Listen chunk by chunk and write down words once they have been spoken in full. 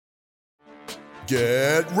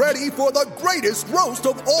Get ready for the greatest roast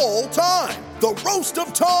of all time, the Roast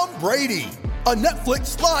of Tom Brady, a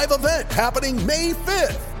Netflix live event happening May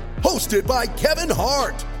 5th. Hosted by Kevin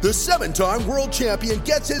Hart, the 7-time world champion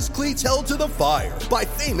gets his cleats held to the fire by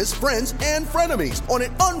famous friends and frenemies on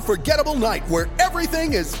an unforgettable night where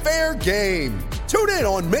everything is fair game. Tune in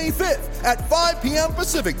on May 5th at 5 p.m.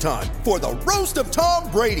 Pacific time for the Roast of Tom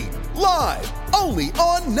Brady, live only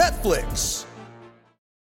on Netflix.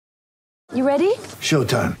 You ready?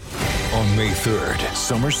 Showtime. On May 3rd,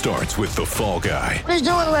 summer starts with The Fall Guy. Let's do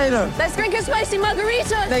it later. Let's drink a spicy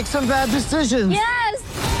margarita. Make some bad decisions.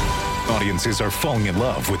 Yes! Audiences are falling in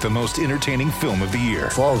love with the most entertaining film of the year.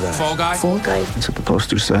 Fall Guy. Fall Guy? Fall guy. That's what the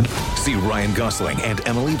poster said. See Ryan Gosling and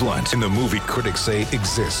Emily Blunt in the movie critics say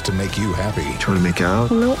exists to make you happy. Trying to make it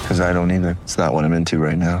out? Nope. Because I don't either. It's not what I'm into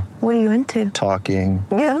right now. What are you into? Talking.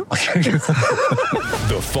 Yeah.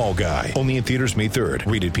 The Fall Guy. Only in theaters May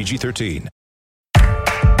 3rd. Rated PG-13.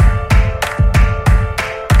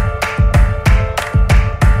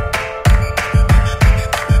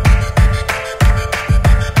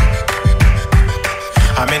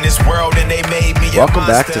 Welcome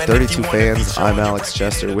back to 32 Fans. I'm Alex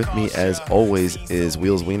Chester. With me, as always, is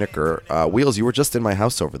Wheels Wienerker. Wheels, you were just in my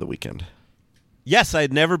house over the weekend. Yes, I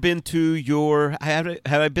had never been to your. Have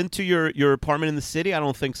I been to your apartment in the city? I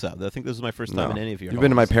don't think so. I think this is my first time in any of your. You've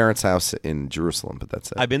been to my parents' house in Jerusalem, but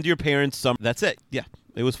that's it. I've been to your parents. That's it. Yeah,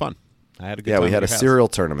 it was fun. I had a good time. Yeah, we had a cereal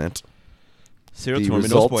tournament. Cereal the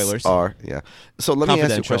tournament. No results spoilers. So let me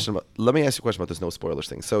ask you a question about this no spoilers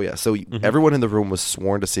thing. So everyone in the room was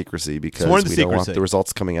sworn to secrecy because we don't want the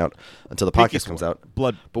results coming out until the podcast comes out.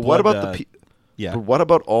 But what about But what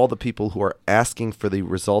about all the people who are asking for the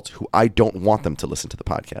results who I don't want them to listen to the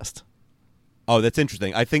podcast? Oh, that's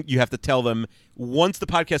interesting. I think you have to tell them once the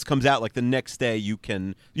podcast comes out, like the next day you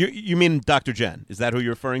can. You mean Dr. Jen? Is that who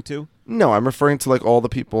you're referring to? No, I'm referring to like all the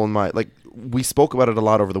people in my we spoke about it a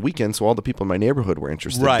lot over the weekend, so all the people in my neighborhood were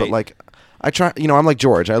interested. Right. But I try, I'm like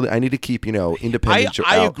George. I need to keep independent.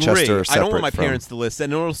 I agree. Chester I don't want my from parents to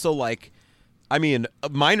listen, and also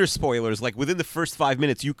minor spoilers. Like within the first 5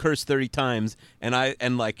 minutes, you curse 30 times, and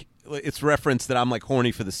it's referenced that I'm like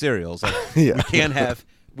horny for the cereals. Like, yeah.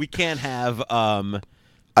 We can't have.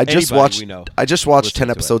 I just watched 10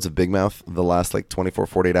 to episodes of Big Mouth the last 24,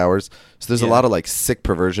 48 hours. So there's a lot of sick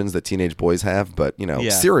perversions that teenage boys have, but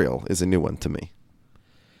cereal is a new one to me.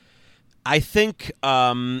 I think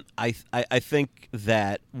I think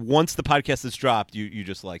that once the podcast is dropped, you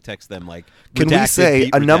just text them Can we say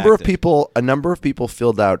a number of people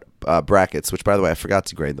filled out brackets, which by the way I forgot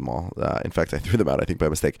to grade them all. In fact, I threw them out I think by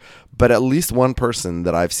mistake. But at least one person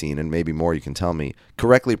that I've seen, and maybe more, you can tell me,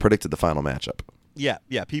 correctly predicted the final matchup. Yeah.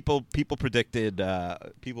 People predicted.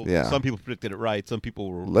 Some people predicted it right. Some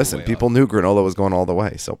people were. Listen, people knew Granola was going all the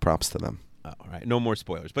way, so props to them. All right, no more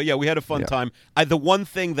spoilers. But yeah, we had a fun time. The one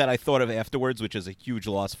thing that I thought of afterwards, which is a huge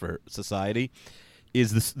loss for society,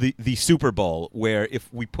 is the Super Bowl, where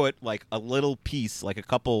if we put a little piece, a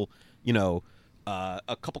couple,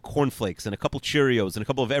 a couple cornflakes and a couple Cheerios and a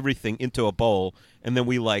couple of everything into a bowl, and then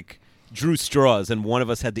we drew straws, and one of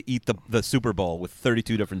us had to eat the Super Bowl with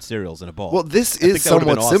 32 different cereals in a bowl. Well, this is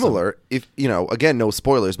somewhat similar. If again, no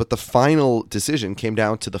spoilers, but the final decision came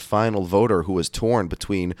down to the final voter who was torn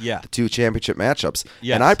between the two championship matchups.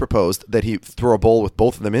 Yes. And I proposed that he throw a bowl with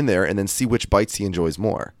both of them in there and then see which bites he enjoys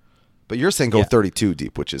more. But you're saying go 32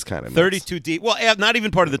 deep, which is kind of 32 deep. Well, not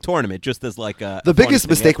even part of the tournament, just as the biggest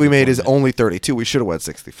mistake we made is only 32. We should have went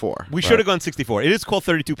 64. We should have gone 64. It is called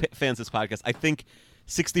 32 Fans, this podcast. I think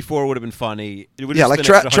 64 would have been funny. It would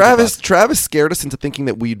Travis scared us into thinking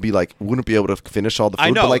that we'd be wouldn't be able to finish all the food.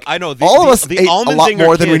 I know. All of us ate a lot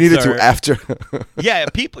more than we needed to after.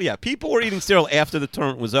 People were eating cereal after the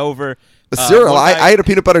tournament was over. Cereal. I had a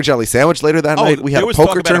peanut butter jelly sandwich later that night. We had a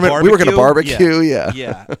poker tournament. We were going to barbecue.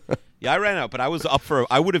 Yeah, I ran out, but I was up for.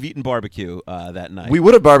 I would have eaten barbecue that night. We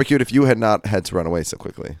would have barbecued if you had not had to run away so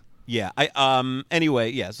quickly. Yeah.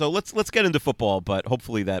 Anyway, yeah. So let's get into football, but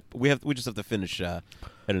hopefully that we just have to finish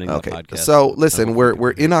editing the podcast. So listen,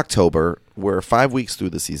 we're in October. We're 5 weeks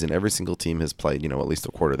through the season. Every single team has played, at least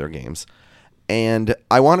a quarter of their games. And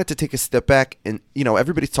I wanted to take a step back, and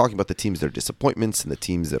everybody's talking about the teams that are disappointments and the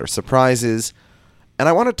teams that are surprises. And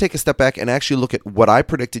I want to take a step back and actually look at what I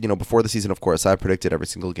predicted. Before the season, of course, I predicted every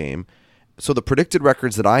single game. So the predicted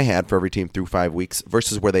records that I had for every team through 5 weeks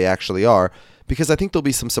versus where they actually are, because I think there'll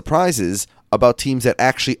be some surprises about teams that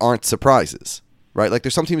actually aren't surprises, right?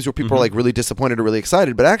 There's some teams where people are really disappointed or really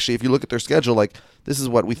excited, but actually if you look at their schedule, this is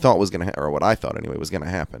what we thought was going to or what I thought anyway was going to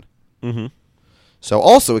happen. Mm-hmm. So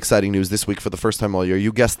also exciting news this week for the first time all year,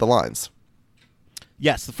 you guessed the lines.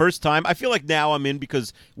 Yes, the first time. I feel like now I'm in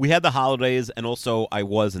because we had the holidays, and also I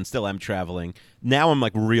was and still am traveling. Now I'm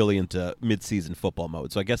like really into mid-season football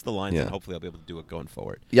mode. So I guess the line's in. Hopefully I'll be able to do it going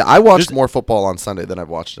forward. Yeah, I watched more football on Sunday than I've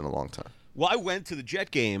watched in a long time. Well, I went to the Jet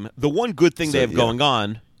game. The one good thing they have going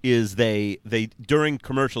on is they during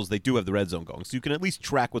commercials they do have the red zone going, so you can at least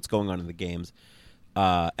track what's going on in the games.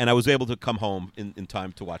 And I was able to come home in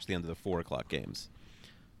time to watch the end of the 4:00 games,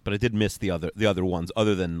 but I did miss the other ones,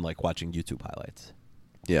 other than like watching YouTube highlights.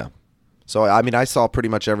 Yeah. So, I mean, I saw pretty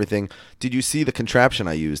much everything. Did you see the contraption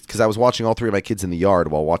I used? Because I was watching all three of my kids in the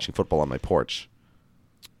yard while watching football on my porch.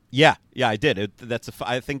 Yeah, I did.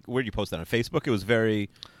 I think, where did you post that? On Facebook? It was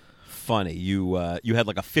very funny. You had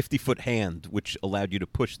like a 50-foot hand, which allowed you to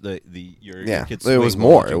push your kids' swing. It was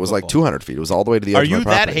more. It was like 200 feet. It was all the way to the edge of my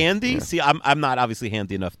property. Are you that handy? Yeah. See, I'm not obviously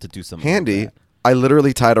handy enough to do something handy. like that. I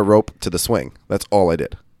literally tied a rope to the swing. That's all I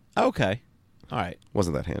did. Okay. All right.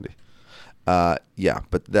 Wasn't that handy. Yeah,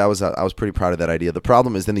 but that was I was pretty proud of that idea. The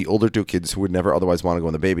problem is then the older two kids who would never otherwise want to go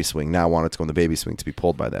in the baby swing now wanted to go in the baby swing to be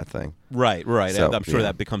pulled by that thing. Right. So, I'm sure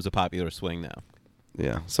that becomes a popular swing now.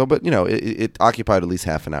 Yeah. So, but, it occupied at least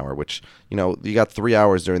half an hour, which, you got 3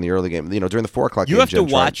 hours during the early game. During the 4:00 game. You have to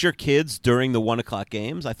watch your kids during the 1:00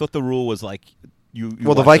 games? I thought the rule was like you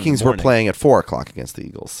well, the Vikings were playing at 4:00 against the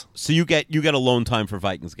Eagles. So you get alone time for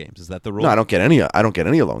Vikings games. Is that the rule? No, I don't get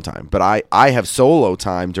any alone time. But I have solo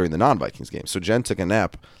time during the non-Vikings games. So Jen took a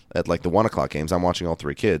nap at like the 1:00 games. I'm watching all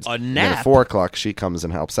three kids. A nap? And then at 4:00 she comes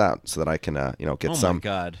and helps out so that I can get some. Oh my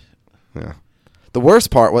God. Yeah. The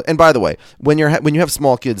worst part, and by the way, when you have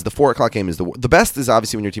small kids, the 4:00 game is the best is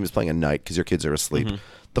obviously when your team is playing at night because your kids are asleep. Mm-hmm.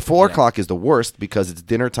 The 4:00 is the worst because it's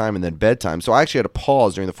dinner time and then bedtime. So I actually had to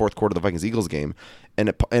pause during the fourth quarter of the Vikings-Eagles game,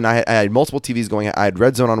 and I had multiple TVs going. I had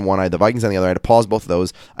Red Zone on one, I had the Vikings on the other. I had to pause both of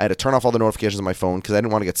those. I had to turn off all the notifications on my phone because I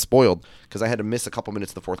didn't want to get spoiled because I had to miss a couple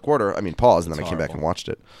minutes of the fourth quarter. I mean, pause, and then I came back and watched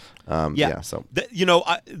it. So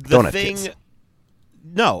the thing.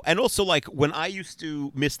 No, and also like when I used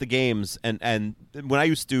to miss the games and when I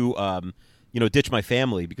used to ditch my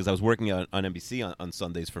family because I was working on NBC on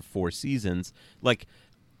Sundays for 4 seasons, like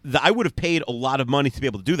I would have paid a lot of money to be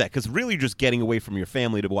able to do that because really you're just getting away from your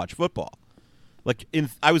family to watch football. Like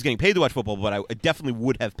I was getting paid to watch football, but I definitely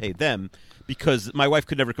would have paid them because my wife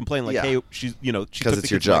could never complain. Like, hey, she took the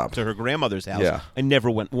kids to her grandmother's house. Yeah. I never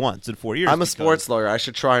went once in 4 years. I'm a sports lawyer. I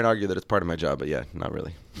should try and argue that it's part of my job, but yeah, not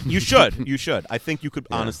really. You should. You should. I think you could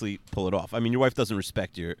honestly pull it off. I mean, your wife doesn't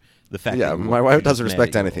respect the fact. Yeah, that my wife doesn't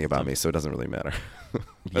respect anything about me, so it doesn't really matter.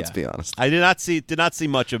 Let's be honest. I did not see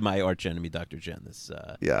much of my arch enemy, Dr. Jen, this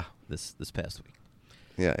past week.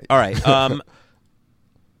 Yeah. All right.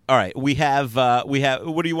 All right. We have.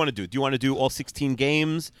 What do you want to do? Do you want to do all 16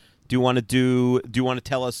 games? Do you want to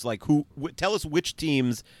tell us tell us which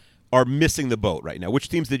teams are missing the boat right now? Which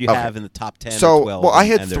teams did you have in the top 10 or 12? Well, I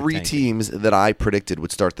had 3 teams that I predicted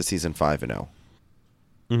would start the season 5-0.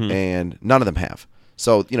 Mm-hmm. And none of them have.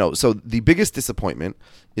 So, so the biggest disappointment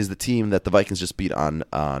is the team that the Vikings just beat on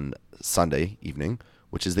Sunday evening,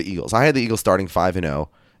 which is the Eagles. I had the Eagles starting 5-0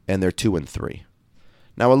 and they're 2-3.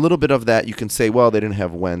 Now, a little bit of that you can say, well, they didn't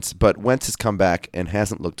have Wentz, but Wentz has come back and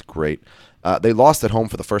hasn't looked great. They lost at home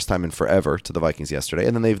for the first time in forever to the Vikings yesterday,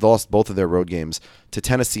 and then they've lost both of their road games to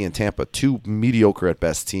Tennessee and Tampa, 2 mediocre at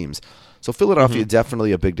best teams. So Philadelphia,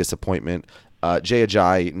 definitely a big disappointment. Jay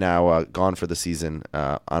Ajayi now gone for the season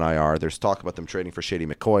on IR. There's talk about them trading for Shady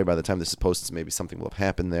McCoy. By the time this is posted, maybe something will have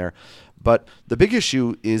happened there. But the big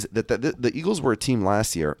issue is that the Eagles were a team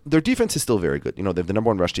last year. Their defense is still very good. They have the number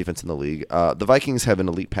 1 rush defense in the league. The Vikings have an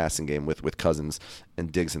elite passing game with Cousins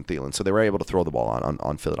and Diggs and Thielen. So they were able to throw the ball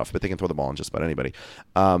on Philadelphia, but they can throw the ball on just about anybody.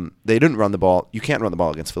 They didn't run the ball. You can't run the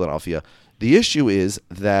ball against Philadelphia. The issue is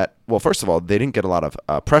that, well, first of all, they didn't get a lot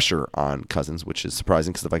of pressure on Cousins, which is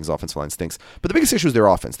surprising because the Vikings' offensive line stinks. But the biggest issue is their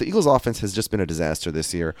offense. The Eagles' offense has just been a disaster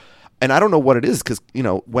this year. And I don't know what it is because,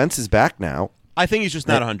 Wentz is back now. I think he's just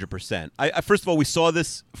not 100%. First of all, we saw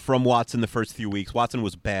this from Watson the first few weeks. Watson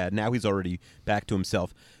was bad. Now he's already back to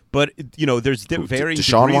himself. But, there's varying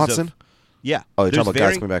Deshaun degrees Watson? Yeah. Oh, you're talking about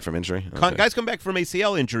guys coming back from injury? Okay. Guys come back from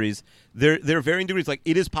ACL injuries. There are varying degrees. Like,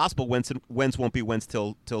 it is possible Wentz won't be Wentz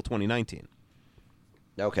till 2019.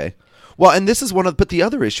 Okay. Well, and this is but the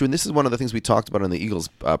other issue, and this is one of the things we talked about in the Eagles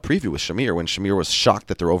preview with Shamir, when Shamir was shocked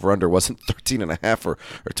that their over-under wasn't 13.5 or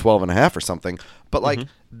 12.5 or something. But,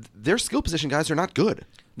 their skill position guys are not good.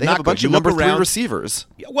 They have a bunch of number 3 receivers.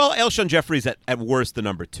 Yeah, well, Alshon Jeffrey's at worst the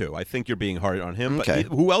number 2. I think you're being hard on him. Okay.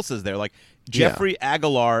 But who else is there? Like Jeffrey,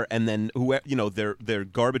 Aguilar, and then their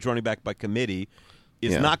garbage running back by committee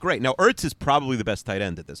is not great. Now, Ertz is probably the best tight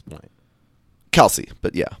end at this point. Kelsey,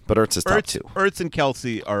 but Ertz is top 2. Ertz and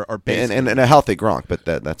Kelsey are basically and a healthy Gronk, but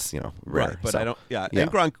that's rare. right. But so, I don't. Yeah,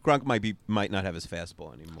 and Gronk might not have his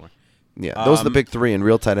fastball anymore. Yeah, those are the big 3 in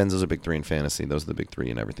real tight ends. Those are big 3 in fantasy. Those are the big 3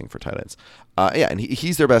 in everything for tight ends. And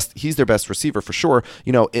he's their best. He's their best receiver for sure.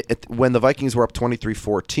 When the Vikings were up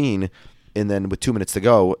 23-14, and then with 2 minutes to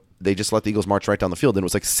go, they just let the Eagles march right down the field, and it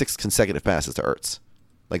was like 6 consecutive passes to Ertz.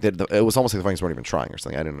 Like it was almost like the Vikings weren't even trying or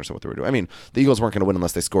something. I didn't understand what they were doing. I mean, the Eagles weren't going to win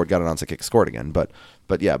unless they got an onside kick, scored again. But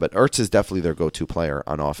Ertz is definitely their go-to player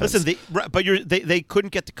on offense. Listen, they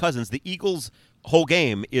couldn't get to Cousins. The Eagles' whole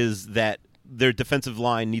game is that their defensive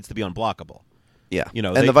line needs to be unblockable. Yeah,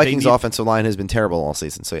 and the Vikings' offensive line has been terrible all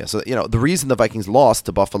season. So the reason the Vikings lost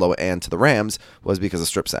to Buffalo and to the Rams was because of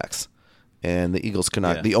strip sacks. And the Eagles could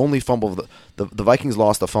not. Yeah. The only fumble, the Vikings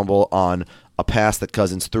lost a fumble on a pass that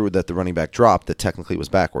Cousins threw that the running back dropped that technically was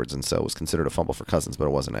backwards, and so it was considered a fumble for Cousins, but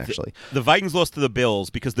it wasn't actually. The Vikings lost to the Bills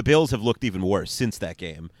because the Bills have looked even worse since that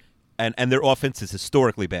game, and their offense is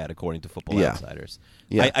historically bad according to Football Outsiders.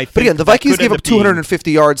 Yeah, I think but again, the Vikings gave up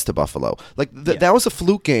 250 yards to Buffalo. That was a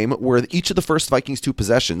fluke game where each of the first Vikings 2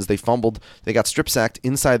 possessions they fumbled, they got strip sacked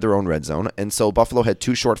inside their own red zone, and so Buffalo had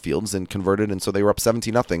 2 short fields and converted, and so they were up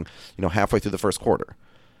 17-0. Halfway through the first quarter.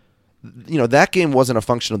 That game wasn't a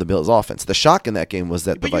function of the Bills' offense. The shock in that game was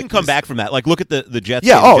that the Vikings... But you can come back from that. Like, look at the Jets.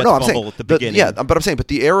 Yeah, Jets I'm saying at the beginning. But I'm saying, but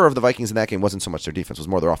the error of the Vikings in that game wasn't so much their defense; it was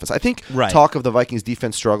more their offense. I think talk of the Vikings'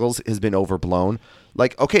 defense struggles has been overblown.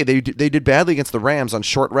 Like, okay, they did badly against the Rams on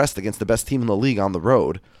short rest against the best team in the league on the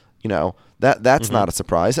road. That's not a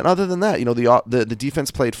surprise. And other than that, the defense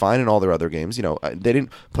played fine in all their other games. They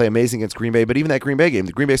didn't play amazing against Green Bay, but even that Green Bay game,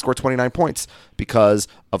 the Green Bay scored 29 points because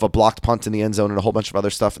of a blocked punt in the end zone and a whole bunch of other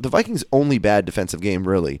stuff. The Vikings' only bad defensive game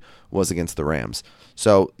really was against the Rams.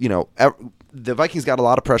 So, the Vikings got a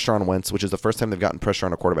lot of pressure on Wentz, which is the first time they've gotten pressure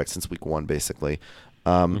on a quarterback since week 1, basically.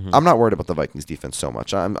 I'm not worried about the Vikings defense so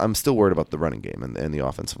much. I'm still worried about the running game and the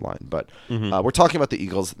offensive line. But we're talking about the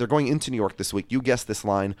Eagles. They're going into New York this week. You guessed this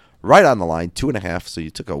line right on the line, 2.5. So you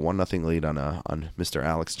took a 1-0 lead on Mr.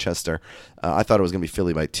 Alex Chester. I thought it was going to be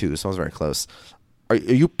Philly by 2, so I was very close. Are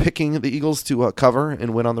you picking the Eagles to cover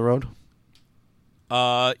and win on the road?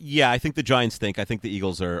 Yeah, I think the Giants stink. I think the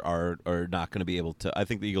Eagles are not going to be able to. I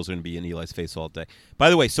think the Eagles are going to be in Eli's face all day. By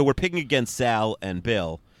the way, so we're picking against Sal and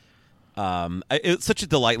Bill. It's such a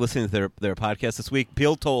delight listening to their podcast this week.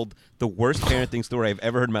 Bill told the worst parenting story I've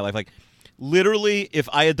ever heard in my life. Like, literally, if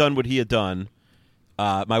I had done what he had done,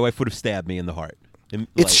 my wife would have stabbed me in the heart.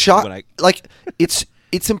 It's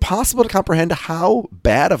it's impossible to comprehend how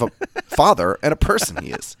bad of a father and a person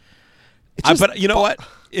he is. But you know what?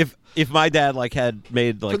 If my dad had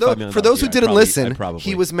made for those who didn't listen,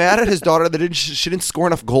 he was mad at his daughter that she didn't score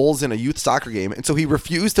enough goals in a youth soccer game, and so he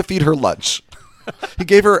refused to feed her lunch. He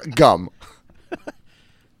gave her gum.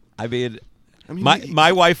 I mean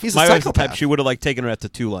my wife is the type she would have taken her out to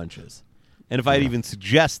 2 lunches, and if I had even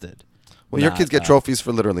suggested. Well, your kids get trophies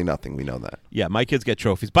for literally nothing. We know that. Yeah, my kids get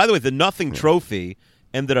trophies. By the way, the nothing trophy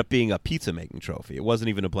ended up being a pizza making trophy. It wasn't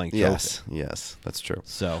even a blank trophy. Yes, that's true.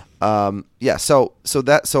 So, I'm not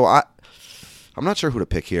sure who to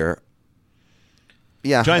pick here.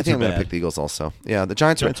 Yeah, Giants I think I'm going to pick the Eagles also. Yeah, the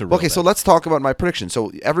Giants are okay, so let's talk about my prediction.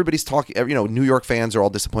 So everybody's talking, New York fans are all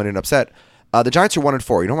disappointed and upset. The Giants are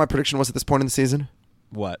 1-4. You know what my prediction was at this point in the season?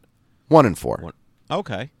 What? 1-4.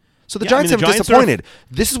 Okay. So the Giants have disappointed.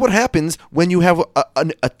 This is what happens when you have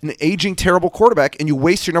an aging, terrible quarterback and you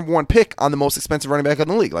waste your number 1 pick on the most expensive running back in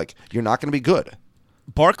the league. You're not going to be good.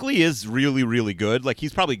 Barkley is really, really good.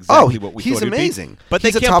 He's probably exactly what we thought he'd amazing. Be. But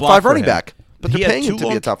he's they a top 5 running back. But they're paying him to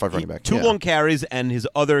be a top 5 running back. 2 long carries, and his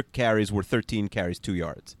other carries were 13 carries, 2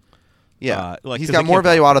 yards. Yeah, he's got more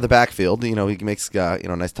value out of the backfield. He makes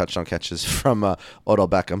nice touchdown catches from Odell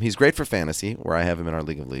Beckham. He's great for fantasy, where I have him in our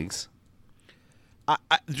league of leagues.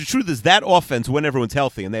 The truth is that offense, when everyone's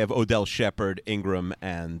healthy, and they have Odell, Shepard, Ingram,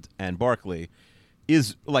 and Barkley,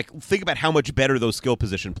 is think about how much better those skill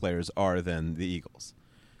position players are than the Eagles.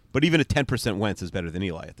 But even a 10% Wentz is better than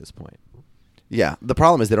Eli at this point. Yeah, the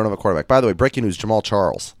problem is they don't have a quarterback. By the way, breaking news: Jamal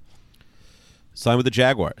Charles signed with the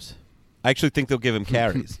Jaguars. I actually think they'll give him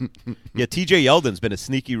carries. Yeah, T.J. Yeldon's been a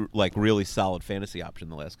sneaky, really solid fantasy option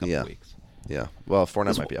the last couple of weeks. Yeah, well,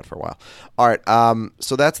 Fournette might be out for a while. All right,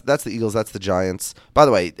 so that's the Eagles, that's the Giants. By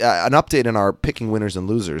the way, an update in our picking winners and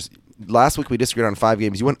losers. Last week we disagreed on 5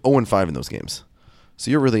 games. You went 0-5 in those games, so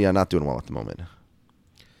you're really not doing well at the moment.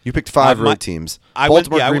 You picked 5 road teams: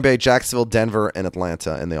 Baltimore, Green Bay, Jacksonville, Denver, and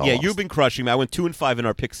Atlanta, and they all lost. You've been crushing me. I went 2-5 in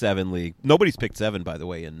our Pick 7 league. Nobody's picked 7, by the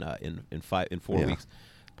way, in 4 weeks.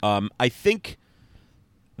 I think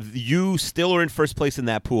you still are in first place in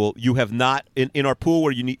that pool. You have not in our pool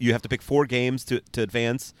where you have to pick 4 games to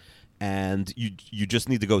advance. and you just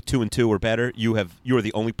need to go 2-2 or better. You are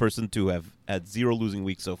the only person to have had 0 losing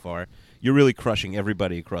weeks so far. You're really crushing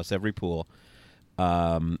everybody across every pool.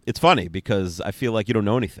 It's funny because I feel like you don't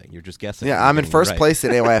know anything. You're just guessing. Yeah, I'm in first place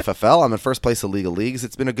at AYFFL. I'm in first place at League of Leagues.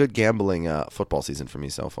 It's been a good gambling football season for me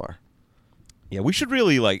so far. Yeah, we should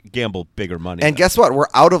really gamble bigger money. And guess what? We're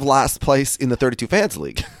out of last place in the 32 Fans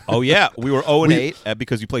League. Oh yeah, we were 0-8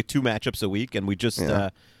 because you play 2 matchups a week, and we just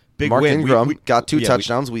big Mark win. Ingram got 2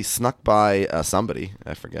 touchdowns. We snuck by somebody,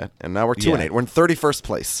 I forget, and now we're 2-8. We're in 31st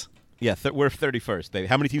place. Yeah, we're 31st, baby.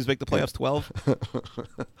 How many teams make the playoffs? 12.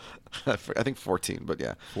 I think 14, but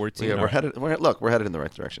yeah, 14. Yeah, we're headed in the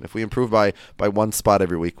right direction. If we improve by 1 spot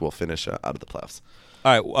every week, we'll finish out of the playoffs.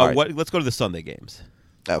 All right. Let's go to the Sunday games.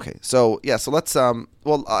 Okay, so let's here I'm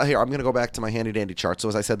going to go back to my handy dandy chart. So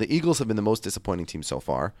as I said, the Eagles have been the most disappointing team so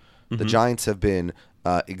far. Mm-hmm. The Giants have been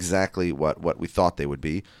exactly what we thought they would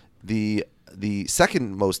be. The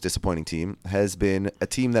second most disappointing team has been a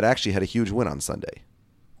team that actually had a huge win on Sunday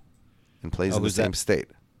and plays in the same state.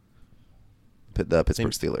 The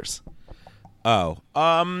Pittsburgh Steelers. Oh,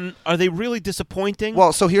 are they really disappointing?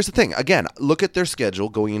 Well, so here's the thing. Again, look at their schedule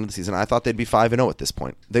going into the season. I thought they'd be 5-0 at this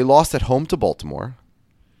point. They lost at home to Baltimore.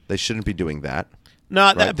 They shouldn't be doing that.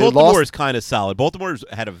 No, right? Baltimore is kind of solid. Baltimore's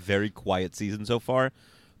had a very quiet season so far,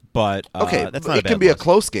 but that's not. It can be a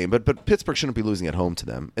close game, but Pittsburgh shouldn't be losing at home to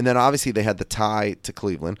them. And then obviously they had the tie to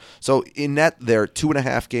Cleveland. So in net, they're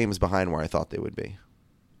 2.5 games behind where I thought they would be.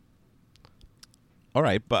 All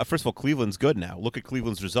right, but first of all, Cleveland's good now. Look at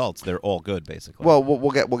Cleveland's results; they're all good, basically. Well,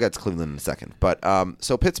 we'll get to Cleveland in a second. But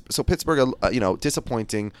so Pittsburgh,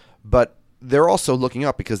 disappointing, but they're also looking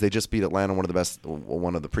up because they just beat Atlanta, one of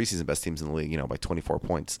the preseason best teams in the league, by 24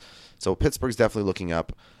 points. So Pittsburgh's definitely looking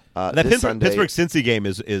up. That Pittsburgh-Cincy game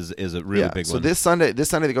is a really big one. So this Sunday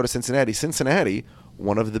they go to Cincinnati. Cincinnati,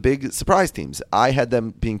 one of the big surprise teams. I had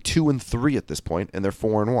them being 2-3 at this point, and they're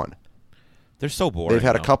 4-1. They're so boring. They've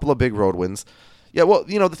had a couple of big road wins. Yeah, well,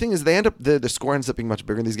 the thing is, they end up the score ends up being much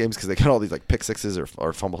bigger in these games because they get all these pick sixes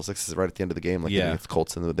or fumble sixes right at the end of the game, against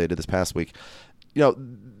Colts and they did this past week.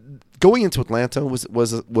 Going into Atlanta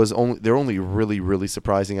was only their only really, really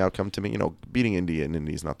surprising outcome to me. Beating Indy, and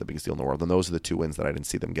Indy's not the biggest deal in the world, and those are the 2 wins that I didn't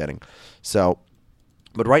see them getting. So,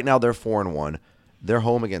 but right now they're 4-1. They're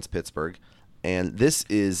home against Pittsburgh, and this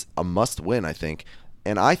is a must-win, I think.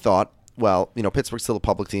 And I thought, Pittsburgh's still a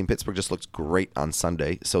public team. Pittsburgh just looks great on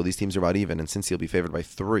Sunday, so these teams are about even, and Cincy will be favored by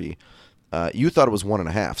 3. You thought it was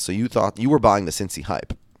 1.5, so you thought you were buying the Cincy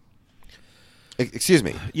hype. Excuse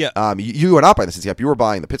me. Yeah. You were not buying the Cincy hype. You were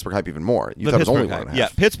buying the Pittsburgh hype even more. You thought it was only 1.5. Yeah,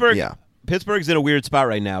 Pittsburgh. Yeah. Pittsburgh's in a weird spot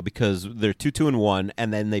right now because they're 2-1,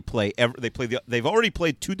 and then they've already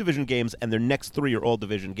played 2 division games, and their next 3 are all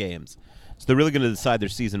division games. So they're really going to decide their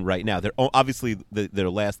season right now. They're obviously their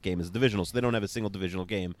last game is divisional, so they don't have a single divisional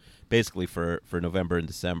game basically for November and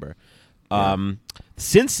December.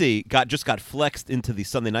 Cincy just got flexed into the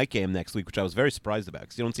Sunday night game next week, which I was very surprised about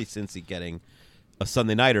because you don't see Cincy getting a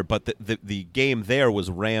Sunday nighter. But the game there was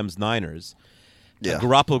Rams-Niners. Yeah,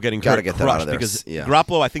 Garoppolo getting crushed because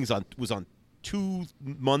Garoppolo I think was on 2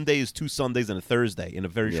 Mondays, 2 Sundays, and a Thursday in a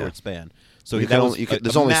very short span. So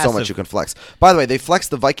there's only so much you can flex. By the way, they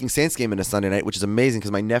flexed the Vikings-Saints game into Sunday night, which is amazing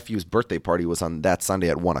because my nephew's birthday party was on that Sunday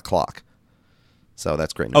at 1:00. So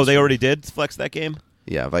that's great news. Oh, they already did flex that game?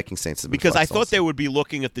 Yeah, Vikings-Saints. Because I thought they would be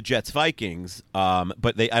looking at the Jets-Vikings,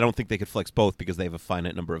 but I don't think they could flex both because they have a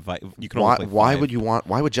finite number of you can only play 5.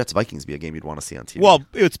 Why would Jets-Vikings be a game you'd want to see on TV? Well,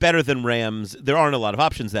 it's better than Rams. There aren't a lot of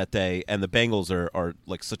options that day, and the Bengals are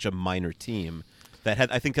such a minor team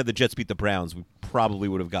that I think had the Jets beat the Browns, we probably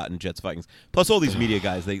would have gotten Jets-Vikings. Plus, all these media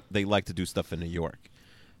guys, they like to do stuff in New York.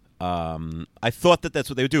 I thought that's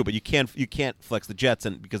what they would do, but you can't flex the Jets,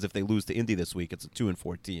 because if they lose to Indy this week, it's a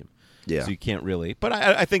 2-4 team. Yeah. So you can't really. But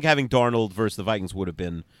I think having Darnold versus the Vikings would have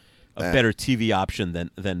been a better TV option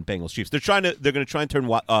than Bengals Chiefs. They're going to try and turn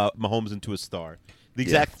Mahomes into a star. The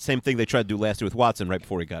exact same thing they tried to do last year with Watson right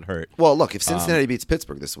before he got hurt. Well, look, if Cincinnati beats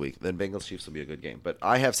Pittsburgh this week, then Bengals Chiefs will be a good game. But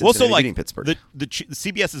I have Cincinnati beating Pittsburgh. The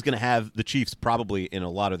CBS is going to have the Chiefs probably in a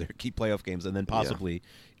lot of their key playoff games, and then possibly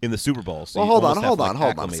in the Super Bowl. So hold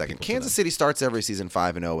on a second. Kansas City starts every season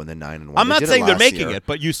 5-0 and then 9-1. I'm not saying they're making it,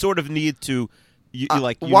 but you sort of need to.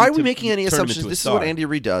 Why are we making any assumptions? This is what Andy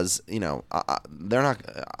Reid does. They're not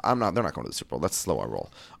going to the Super Bowl. Let's slow our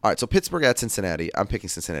roll. All right, so Pittsburgh at Cincinnati. I'm picking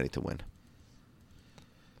Cincinnati to win.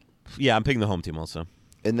 Yeah, I'm picking the home team also.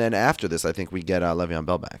 And then after this, I think we get Le'Veon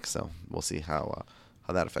Bell back. So we'll see how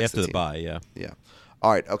that affects after the team. Bye. Yeah. Yeah.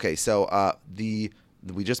 All right. Okay. So we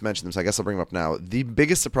just mentioned them, so I guess I'll bring them up now. The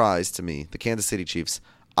biggest surprise to me, the Kansas City Chiefs.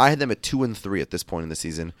 I had them at 2-3 at this point in the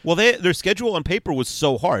season. Well, their schedule on paper was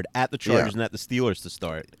so hard at the Chargers Yeah. and at the Steelers to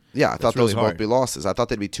start. Yeah, I That's thought really those would hard. both be losses. I thought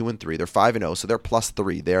they'd be 2-3. They're 5-0, so they're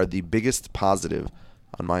 +3. They are the biggest positive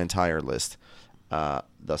on my entire list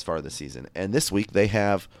thus far this season. And this week they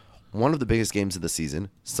have one of the biggest games of the season: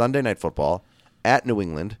 Sunday Night Football at New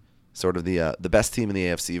England. Sort of the best team in the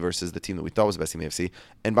AFC versus the team that we thought was the best team in the AFC.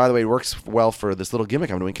 And by the way, it works well for this little gimmick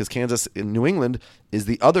I'm doing because Kansas in New England is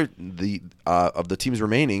of the teams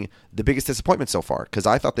remaining the biggest disappointment so far. Because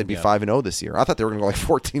I thought they'd be 5-0 this year. I thought they were going to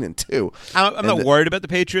go like 14-2. I'm not worried about the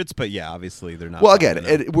Patriots, but yeah, obviously they're not. Well, again,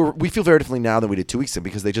 5-0. we feel very differently now than we did 2 weeks ago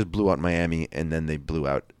because they just blew out Miami and then they blew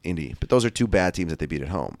out Indy. But those are two bad teams that they beat at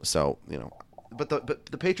home. So But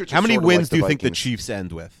the Patriots. How many sort of wins like do you think the Vikings. Chiefs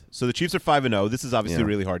end with? So the Chiefs are 5-0. This is obviously Yeah. a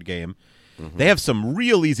really hard game. They have some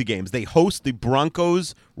real easy games. They host the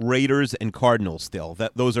Broncos, Raiders, and Cardinals still.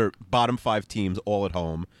 Those are bottom 5 teams all at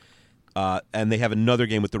home. And they have another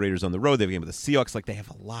game with the Raiders on the road. They have a game with the Seahawks. Like, they have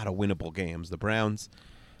a lot of winnable games. The Browns.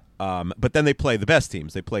 But then they play the best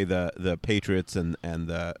teams. They play the Patriots and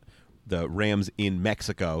the Rams in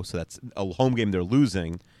Mexico. So that's a home game they're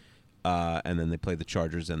losing. And then they play the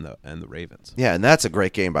Chargers and the Ravens. Yeah, and that's a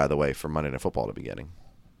great game, by the way, for Monday Night Football to be getting.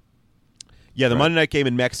 Yeah, the Monday night game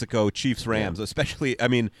in Mexico, Chiefs-Rams, especially, I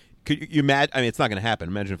mean, could you imagine? I mean, it's not going to happen.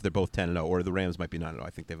 Imagine if they're both 10-0, or the Rams might be 9-0. I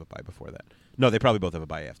think they have a bye before that. No, they probably both have a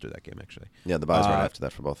bye after that game, actually. Yeah, the bye's right after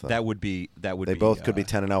that for both of them. That would be. They both could be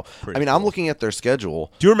 10-0. pretty I mean, I'm cool. looking at their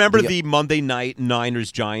schedule. Do you remember the Monday night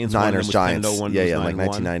Niners-Giants? Niners Giants? One was Yeah, 10-0, like one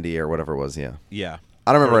was 9-1? 1990 or whatever it was. Yeah. Yeah.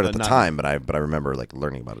 I don't remember Or it at the not- time, but I remember like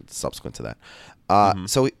learning about it subsequent to that.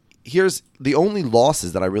 So here's the only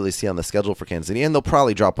losses that I really see on the schedule for Kansas City, and they'll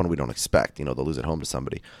probably drop one we don't expect. They'll lose at home to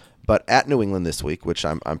somebody, but at New England this week, which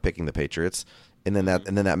I'm picking the Patriots, and then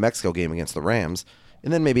that Mexico game against the Rams,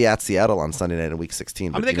 and then maybe at Seattle on Sunday night in Week 16. I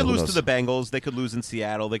mean, but, they could who lose knows? to the Bengals. They could lose in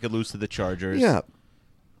Seattle. They could lose to the Chargers. Yeah.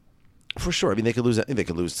 For sure. I mean, they could lose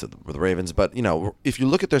to the Ravens, but if you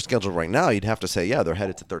look at their schedule right now, you'd have to say, yeah, they're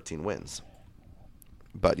headed to 13 wins.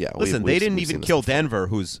 But yeah, Listen, they didn't even kill Denver,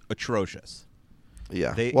 who's atrocious.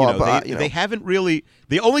 Yeah, They, well, they haven't really.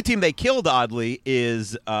 The only team they killed, oddly,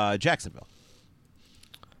 is Jacksonville.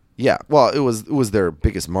 Yeah, well, it was their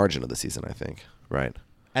biggest margin of the season, I think. Right.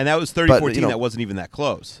 And that was 30-14. That wasn't even that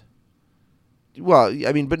close. Well,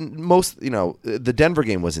 I mean, but most, the Denver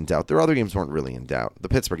game was in doubt. Their other games weren't really in doubt. The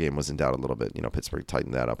Pittsburgh game was in doubt a little bit. Pittsburgh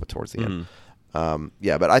tightened that up towards the end.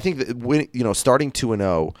 Yeah, but I think that starting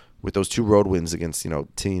 2-0 with those 2 road wins against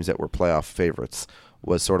teams that were playoff favorites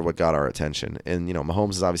was sort of what got our attention. And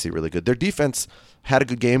Mahomes is obviously really good. Their defense had a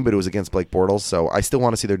good game, but it was against Blake Bortles, so I still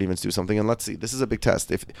want to see their defense do something. And let's see, this is a big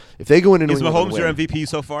test. If they go into New Is England Mahomes your MVP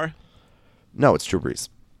so far? No, it's Drew Brees.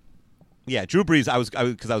 Yeah, Drew Brees. I was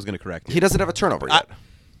going to correct you. He doesn't have a turnover yet.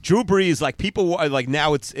 Drew Brees, like people like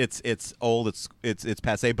now, it's old, it's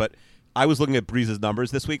passe. But I was looking at Brees'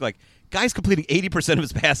 numbers this week. Like, guy's completing 80% of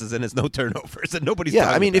his passes and has no turnovers, and nobody's. Yeah,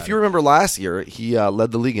 talking I mean, about if you it. remember last year, he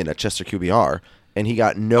led the league in at Chester QBR, and he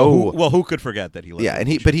got no. Who could forget that he? Led Yeah, the and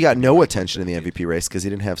league? he got no attention in the MVP race because he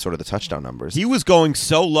didn't have sort of the touchdown numbers. He was going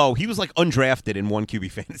so low. He was like undrafted in 1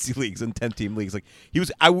 QB fantasy leagues and 10-team leagues. Like he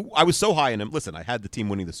was. I was so high in him. Listen, I had the team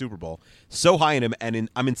winning the Super Bowl. So high in him, and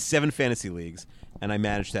I'm in 7 fantasy leagues, and I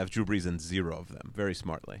managed to have Drew Brees in 0 of them very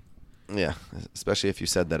smartly. Yeah, especially if you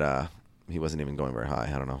said that he wasn't even going very high.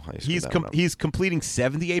 I don't know how you screwed that one up. He's completing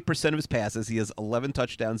 78% of his passes. He has 11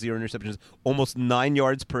 touchdowns, 0 interceptions, almost 9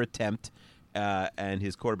 yards per attempt, and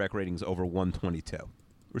his quarterback rating is over 122.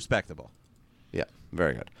 Respectable. Yeah,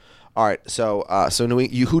 very good. All right, so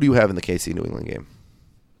who do you have in the KC New England game?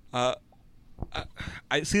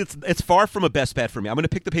 I see. It's far from a best bet for me. I'm going to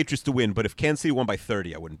pick the Patriots to win, but if Kansas City won by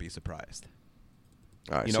 30, I wouldn't be surprised.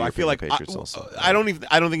 All right, I feel like the Patriots also. I don't think the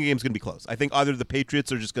game's going to be close. I think either the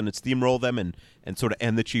Patriots are just going to steamroll them and sort of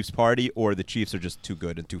end the Chiefs' party, or the Chiefs are just too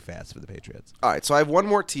good and too fast for the Patriots. All right, so I have one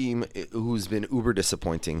more team who's been uber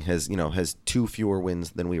disappointing. Has 2 fewer wins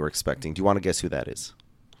than we were expecting. Do you want to guess who that is?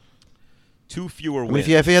 2 fewer I mean, wins.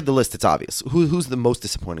 if you had the list, it's obvious. Who's the most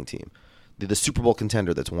disappointing team? The Super Bowl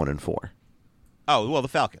contender that's 1-4. Oh, well, the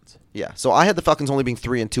Falcons. Yeah, so I had the Falcons only being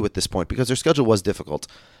 3-2 at this point because their schedule was difficult.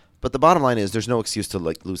 But the bottom line is, there's no excuse to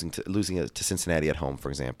like losing it to Cincinnati at home, for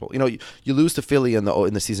example. You lose to Philly in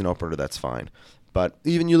the season opener, that's fine. But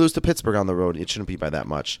even you lose to Pittsburgh on the road, it shouldn't be by that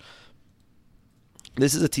much.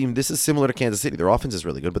 This is a team. This is similar to Kansas City. Their offense is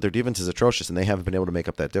really good, but their defense is atrocious, and they haven't been able to make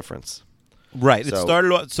up that difference. Right. It So-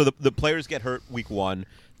 started. So the players get hurt week 1,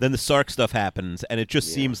 then the Sark stuff happens, and it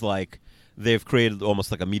just seems like they've created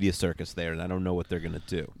almost like a media circus there, and I don't know what they're going to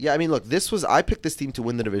do. Yeah, I mean, look, I picked this team to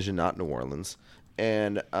win the division, not New Orleans.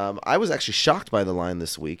 And I was actually shocked by the line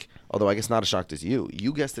this week. Although I guess not as shocked as you.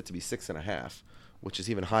 You guessed it to be 6.5, which is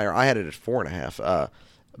even higher. I had it at 4.5.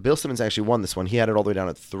 Bill Simmons actually won this one. He had it all the way down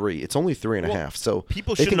at 3. It's only 3.5. So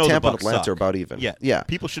people they should think know Tampa the and Bucks Atlanta suck. are about even. Yeah.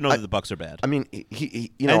 People should know that the Bucks are bad. I mean,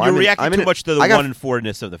 he and you're reacting too much to the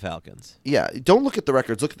 1-4-ness of the Falcons. Yeah, don't look at the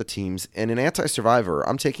records. Look at the teams. And in anti-survivor,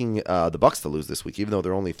 I'm taking the Bucks to lose this week, even though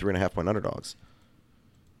they're only 3.5-point underdogs.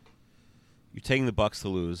 You're taking the Bucks to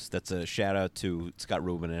lose. That's a shout out to Scott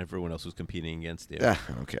Rubin and everyone else who's competing against you. Yeah,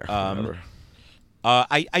 I don't care. Whatever.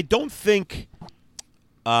 I don't think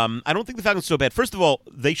the Falcons are so bad. First of all,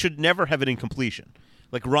 they should never have an incompletion.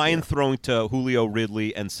 Like Ryan throwing to Julio,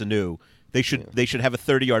 Ridley, and Sanu. They should have a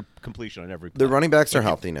 30-yard completion on every play. The running backs are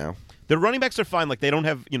healthy now. The running backs are fine. Like they don't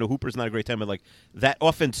have, Hooper's not a great time, but like that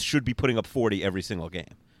offense should be putting up 40 every single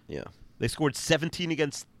game. Yeah. They scored 17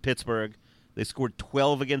 against Pittsburgh. They scored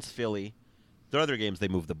 12 against Philly. Their other games they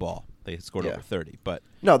moved the ball. They scored over 30, but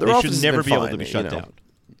no, their they offense should never has be been able fine, to be shut down.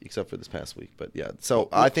 Except for this past week, but yeah. So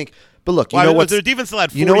I think, but look, their defense still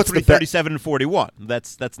had 43, 37, and 41.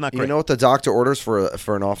 That's not great. You know what the doctor orders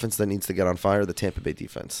for an offense that needs to get on fire? The Tampa Bay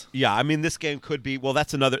defense. Yeah, I mean this game could be. Well,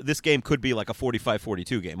 that's another. This game could be like a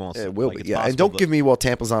 45-42 game. Also, It will be. Yeah, and don't give me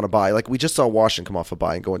Tampa's on a bye. Like we just saw Washington come off a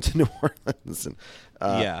bye and go into New Orleans. And,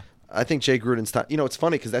 yeah. I think Jay Gruden's time. It's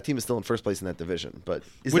funny because that team is still in first place in that division. But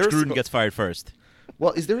which Gruden gets fired first?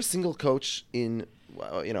 Well, is there a single coach in?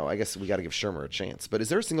 Well, I guess we got to give Shermer a chance. But is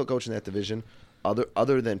there a single coach in that division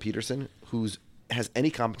other than Peterson has any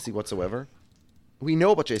competency whatsoever? We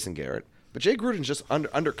know about Jason Garrett, but Jay Gruden's just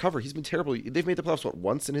undercover. He's been terrible. They've made the playoffs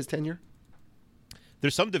once in his tenure.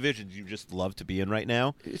 There's some divisions you just love to be in right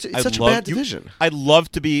now. It's such a bad division. I'd love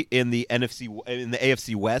to be in the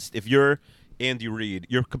AFC West. If you're Andy Reid,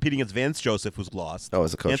 you're competing against Vance Joseph, who's lost. Oh,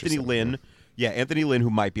 as a coach. Anthony Lynn. Yeah, Anthony Lynn, who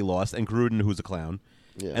might be lost, and Gruden, who's a clown.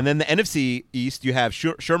 Yeah. And then the NFC East, you have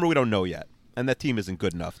Shermer, we don't know yet. And that team isn't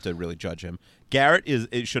good enough to really judge him. Garrett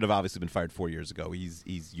should have obviously been fired 4 years ago. He's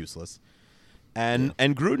useless. And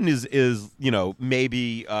Gruden is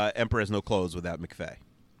maybe Emperor has no clothes without McVay.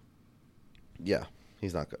 Yeah,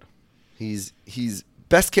 he's not good. He's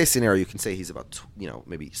best case scenario. You can say he's about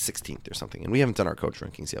maybe 16th or something. And we haven't done our coach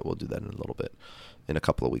rankings yet. We'll do that in a little bit, in a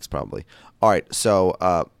couple of weeks probably. All right. So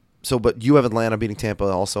but you have Atlanta beating Tampa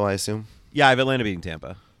also, I assume. Yeah, I have Atlanta beating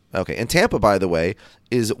Tampa. Okay, and Tampa, by the way,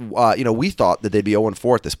 is we thought that they'd be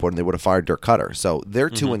 0-4 at this point, and they would have fired Dirk Cutter. So they're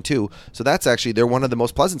 2-2. So that's actually they're one of the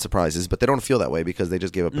most pleasant surprises, but they don't feel that way because they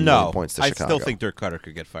just gave up a million points to Chicago. I still think Dirk Cutter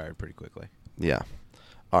could get fired pretty quickly. Yeah.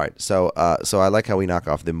 All right. So I like how we knock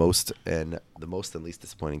off the most and least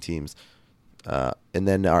disappointing teams, and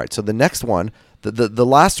then all right. So the next one, the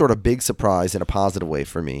last sort of big surprise in a positive way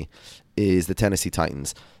for me, is the Tennessee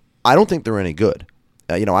Titans. I don't think they're any good.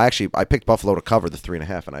 I picked Buffalo to cover the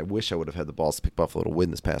 3.5, and I wish I would have had the balls to pick Buffalo to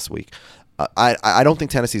win this past week. I don't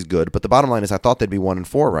think Tennessee's good, but the bottom line is I thought they'd be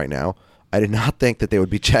 1-4 right now. I did not think that they would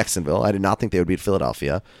beat Jacksonville. I did not think they would beat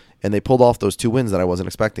Philadelphia, and they pulled off those 2 wins that I wasn't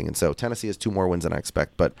expecting. And so Tennessee has 2 more wins than I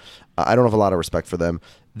expect, but I don't have a lot of respect for them.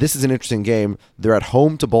 This is an interesting game. They're at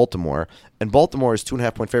home to Baltimore, and Baltimore is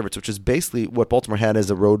 2.5-point favorites, which is basically what Baltimore had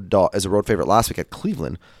as a road favorite last week at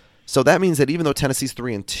Cleveland. So that means that even though Tennessee's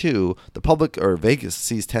 3-2, the public or Vegas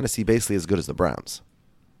sees Tennessee basically as good as the Browns.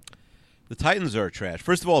 The Titans are trash.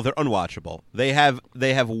 First of all, they're unwatchable. They have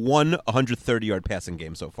one 130-yard passing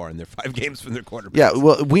game so far in their 5 games from their quarterback. Yeah,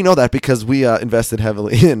 well, we know that because we invested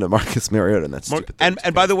heavily in Marcus Mariota, and that's stupid.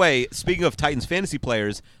 And by the way, speaking of Titans fantasy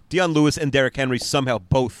players, Deion Lewis and Derrick Henry somehow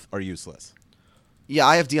both are useless. Yeah,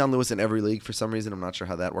 I have Deion Lewis in every league for some reason. I'm not sure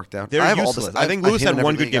how that worked out. They're useless. I think Lewis had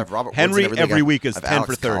one good game. Henry every week is 10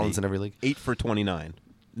 for 30. In every league. 8 for 29.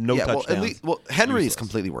 No touchdowns. Henry is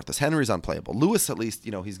completely worthless. Henry's unplayable. Lewis, at least,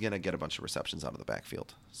 he's going to get a bunch of receptions out of the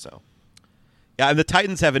backfield. So, yeah, and the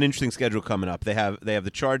Titans have an interesting schedule coming up. They have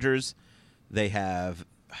the Chargers. They have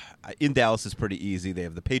in Dallas is pretty easy. They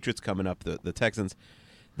have the Patriots coming up. The Texans.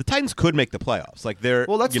 The Titans could make the playoffs.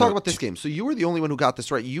 Let's talk about this game. So you were the only one who got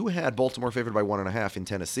this right. You had Baltimore favored by 1.5 in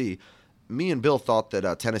Tennessee. Me and Bill thought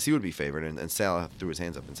that Tennessee would be favored, and Sal threw his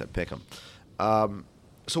hands up and said pick them.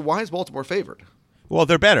 So why is Baltimore favored? Well,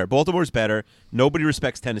 they're better. Baltimore's better. Nobody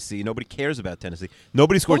respects Tennessee. Nobody cares about Tennessee.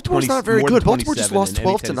 Nobody scored 20. Baltimore's not very good. Baltimore just lost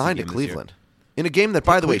 12-9 to Cleveland in a game that,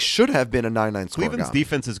 by the way, should have been a 9-9 score. Cleveland's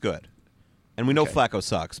defense is good, and we know Flacco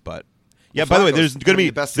sucks. But well, by the way, there's going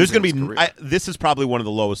to be this is probably one of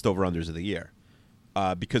the lowest over/unders of the year,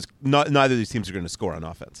 because neither of these teams are going to score on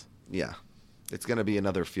offense. Yeah, it's going to be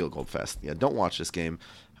another field goal fest. Yeah, don't watch this game.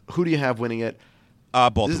 Who do you have winning it?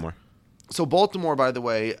 Baltimore. So Baltimore, by the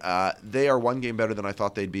way, they are 1 game better than I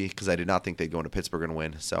thought they'd be because I did not think they'd go into Pittsburgh and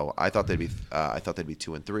win. So I thought they'd be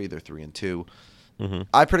 2-3. They're 3-2.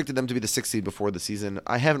 I predicted them to be the 6th seed before the season.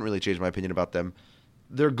 I haven't really changed my opinion about them.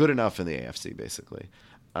 They're good enough in the AFC, basically.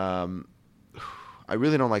 I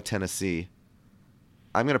really don't like Tennessee.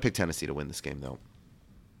 I'm going to pick Tennessee to win this game, though.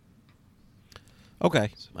 Okay. I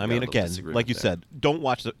mean, got a little again, disagreement like you there. said, don't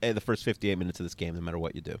watch the first 58 minutes of this game, no matter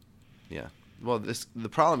what you do. Yeah. Well, the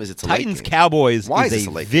problem is it's a late Titans game. Cowboys Why is is this a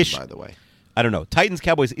a late vicious. game, by the way? I don't know. Titans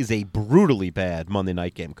Cowboys is a brutally bad Monday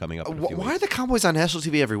night game coming up. In a few Why are weeks. the Cowboys on national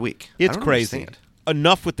TV every week? I It's don't crazy. understand.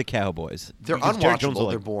 Enough with the Cowboys. They're Because Jerry Jones unwatchable. will,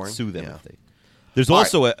 They're boring. Sue them Yeah. if they. There's All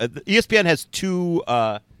also ESPN has 2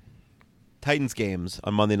 Titans games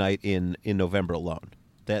on Monday night in November alone.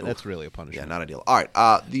 That's really a Yeah, punishment. not ideal. All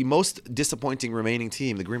right. The most disappointing remaining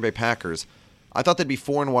team, the Green Bay Packers. I thought they'd be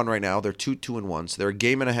 4-1 right now. They're 2-1, so they're a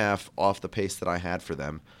game and a half off the pace that I had for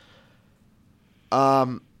them.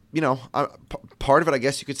 Part of it, I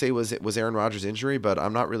guess you could say, was Aaron Rodgers' injury, but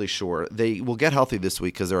I'm not really sure. They will get healthy this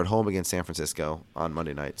week because they're at home against San Francisco on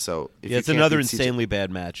Monday night. So if Yeah, you it's can't another beat CJ insanely bad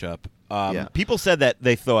matchup. Yeah. People said that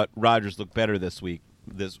they thought Rodgers looked better this week.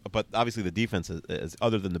 But obviously the defense is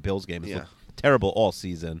other than the Bills game, has Yeah. looked terrible all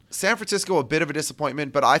season. San Francisco, a bit of a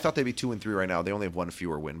disappointment, but I thought they'd be 2-3 right now. They only have one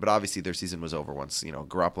fewer win, but obviously their season was over once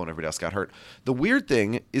Garoppolo and everybody else got hurt. The weird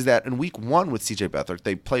thing is that in week 1 with CJ Beathard,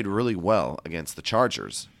 they played really well against the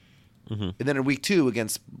Chargers, and then in week 2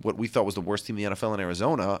 against what we thought was the worst team in the NFL in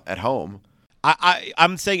Arizona at home.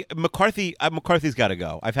 I'm saying McCarthy. McCarthy's got to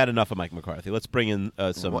go. I've had enough of Mike McCarthy. Let's bring in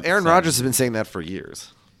some. Well, Aaron Rodgers has been saying that for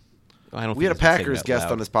years. I don't. We had a think he's been saying Packers that guest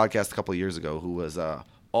loud. on this podcast a couple of years ago who was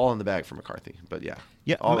all in the bag for McCarthy, but yeah,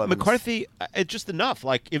 Yeah, all evidence- McCarthy. It's just enough.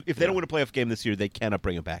 Like if they don't win a playoff game this year, they cannot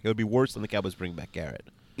bring him back. It would be worse than the Cowboys bringing back Garrett.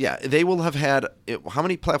 Yeah, they will have had how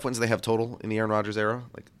many playoff wins do they have total in the Aaron Rodgers era?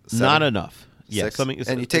 Like 7? Not enough. Yeah, 6? something.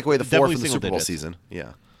 And you take away the 4 definitely from the single Super Bowl digits. season.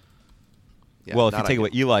 Yeah. Yeah, well, if you not take away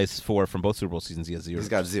ideal. Eli's 4 from both Super Bowl seasons, he has 0. He's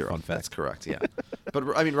got 0. Fun fact. That's correct. Yeah,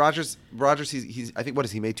 but I mean, Rodgers, he's I think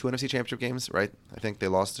he made 2 NFC Championship games, right? I think they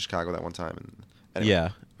lost to Chicago that one time, and anyway, Yeah.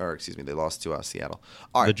 or excuse me, they lost to Seattle.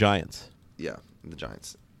 All right, The Giants. yeah, the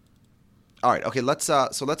Giants. All right, okay, let's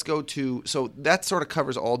go to that sort of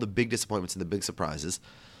covers all the big disappointments and the big surprises.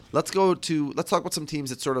 Let's talk about some teams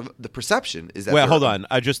that sort of the perception is that. Well, they're- hold on.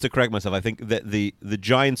 Just to correct myself, I think that the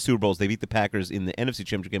Giants Super Bowls, they beat the Packers in the NFC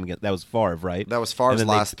Championship game again. That was Favre, right? That was Favre's And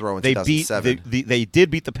then last throw in they 2007. They did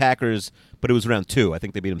beat the Packers, but it was round 2. I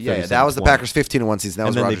think they beat them. Yeah, that was the 37-20. Packers 15-1 season. That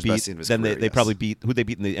was and then Rodgers' they best beat. season of his Then career, they yes. probably beat who they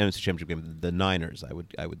beat in the NFC Championship game. The Niners, I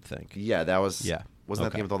would think. Yeah, that was. Yeah. Wasn't that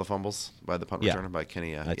Okay. the game with all the fumbles by the punt Yeah. returner by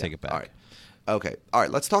Kenny? I take it back. All right. Okay. All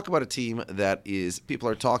right. Let's talk about a team that people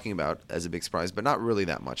are talking about as a big surprise, but not really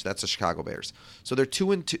that much. That's the Chicago Bears. So they're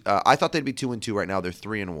 2-2. I thought they'd be 2-2 right now. They're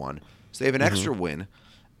 3-1. So they have an Mm-hmm. extra win.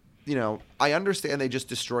 I understand they just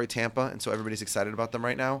destroyed Tampa, and so everybody's excited about them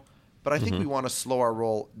right now. But I think Mm-hmm. we want to slow our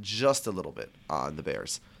roll just a little bit on the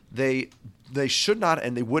Bears. They should not,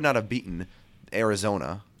 and they would not have beaten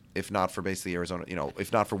Arizona if not for basically Arizona.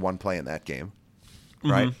 If not for one play in that game,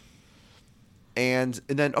 right? And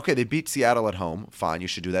then, okay, they beat Seattle at home. Fine, you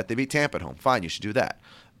should do that. They beat Tampa at home. Fine, you should do that.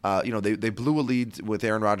 They blew a lead with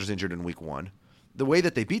Aaron Rodgers injured in week 1. The way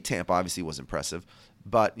that they beat Tampa obviously was impressive.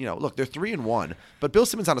 But, look, they're 3-1. But Bill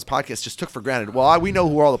Simmons on his podcast just took for granted, well, we know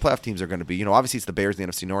who all the playoff teams are going to be. Obviously it's the Bears, the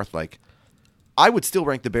NFC North. Like, I would still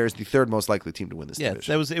rank the Bears the 3rd most likely team to win this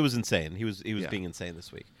division. it was insane. He was Yeah. being insane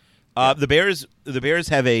this week. The Bears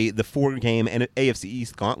have the 4-game and AFC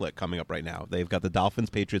East gauntlet coming up right now. They've got the Dolphins,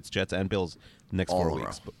 Patriots, Jets, and Bills next All 4 in a row.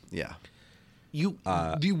 weeks. Yeah.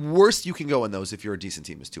 The worst you can go in those if you're a decent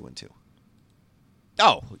team is 2-2.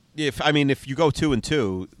 Oh, if you go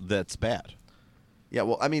 2-2, that's bad. Yeah,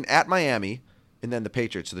 well, at Miami, and then the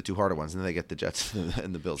Patriots are the 2 harder ones, and then they get the Jets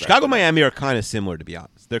and the Bills. Chicago, after that. Miami are kind of similar, to be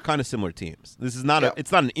honest. They're kind of similar teams. This is not Yeah.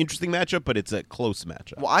 it's not an interesting matchup, but it's a close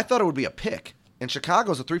matchup. Well, I thought it would be a pick, and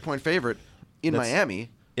Chicago's a 3-point favorite in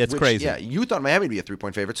Miami. it's which, crazy. Yeah, you thought Miami would be a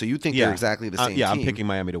 3-point favorite, so you think they're exactly the same yeah, team. I'm picking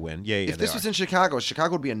Miami to win. Yeah, If this was in Chicago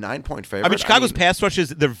would be a 9-point favorite. I mean, Chicago's pass rushes,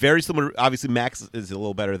 they're very similar. Obviously, Max is a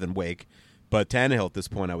little better than Wake, but Tannehill at this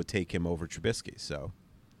point, I would take him over Trubisky. So,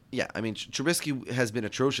 Yeah, Trubisky has been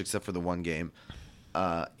atrocious except for the one game.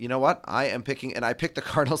 You know what? I am picking, and I picked the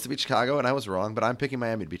Cardinals to beat Chicago, and I was wrong, but I'm picking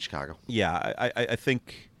Miami to beat Chicago. yeah, I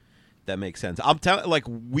think that makes sense. I'm telling,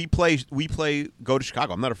 we play. Go to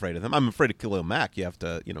Chicago. I'm not afraid of them. I'm afraid of Khalil Mack. You have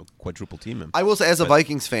to, quadruple team him. I will say, as a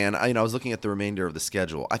Vikings fan, I was looking at the remainder of the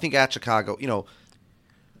schedule. I think at Chicago,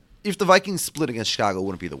 if the Vikings split against Chicago, it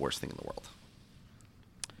wouldn't be the worst thing in the world.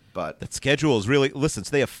 But That schedule is really listen.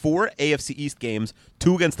 So they have 4 AFC East games,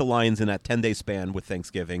 2 against the Lions in that 10-day span with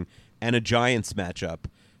Thanksgiving, and a Giants matchup,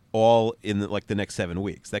 all in the next 7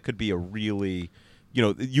 weeks. That could be a really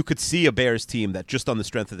you could see a Bears team that just on the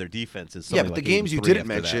strength of their defense is Yeah, something but like the games you 8-3 didn't after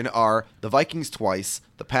mention that. are the Vikings twice,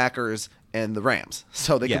 the Packers, and the Rams.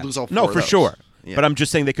 So they could lose all four No, of for those. sure. Yeah. But I'm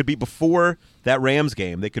just saying they could be before that Rams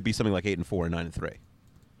game. They could be something like 8-4 or 9-3.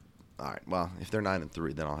 All right. Well, if they're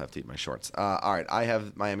 9-3, then I'll have to eat my shorts. All right. I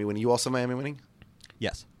have Miami winning. You also Miami winning?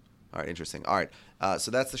 Yes. All right. Interesting. All right. So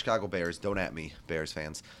that's the Chicago Bears. Don't at me, Bears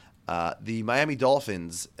fans. The Miami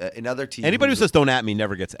Dolphins, another team. Anybody who says "don't at me"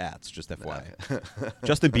 never gets ats. Just FYI.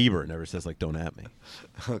 Justin Bieber never says like "don't at me."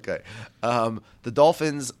 Okay. The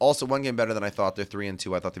Dolphins also one game better than I thought. They're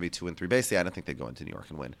 3-2. I thought they'd be 2-3. Basically, I didn't think they'd go into New York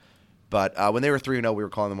and win. But when they were 3-0, we were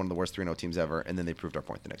calling them one of the worst 3-0 teams ever, and then they proved our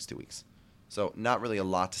point the next 2 weeks. So not really a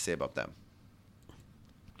lot to say about them.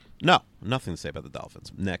 No, nothing to say about the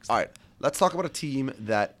Dolphins. Next. All right. Let's talk about a team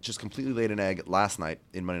that just completely laid an egg last night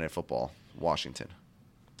in Monday Night Football, Washington.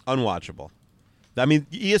 Unwatchable. I mean,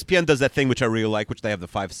 ESPN does that thing which I really like, which they have the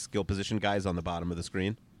 5 skill position guys on the bottom of the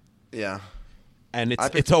screen, Yeah. and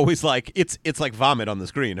it's always like it's like vomit on the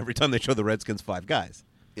screen every time they show the Redskins 5 guys.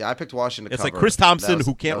 Yeah, I picked Washington to It's cover. like Chris Thompson, That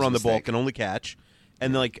who was can't a run the ball, mistake. can only catch,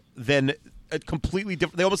 and then a completely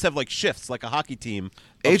different. They almost have like shifts, like a hockey team.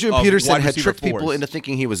 Adrian of Peterson wide had receiver tricked people fours. into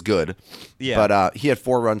thinking he was good. Yeah. But he had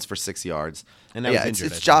 4 runs for 6 yards. And now yeah, he's injured,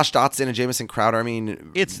 it's I Josh Dotson and Jamison Crowder. I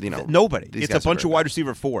mean, It's nobody. It's a bunch of wide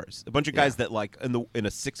receiver fours, a bunch of guys Yeah. that like in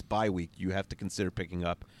a 6 bye week you have to consider picking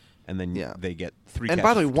up, and then they get 3. And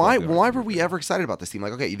by the way, catches for why 12 yards. why were we ever excited about this team?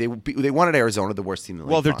 Like, okay, they wanted Arizona, the worst team in the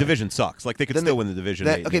league. Well, their fine. division sucks. Like they could Then still win the division.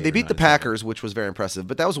 Okay, they beat the Packers, which was very impressive.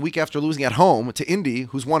 But that was a week after losing at home to Indy,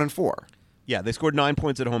 who's 1-4. Yeah, they scored 9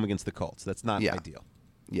 points at home against the Colts. That's not Yeah. ideal.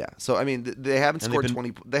 Yeah, so I mean, they haven't And scored they've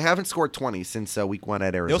 20. They haven't scored 20 since week 1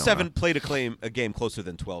 at Arizona. They also haven't played a game closer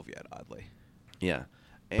than 12 yet. Oddly. Yeah,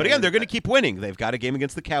 But again, they're going to keep winning. They've got a game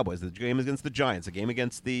against the Cowboys, the game against the Giants, a game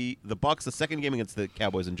against the Bucks, the second game against the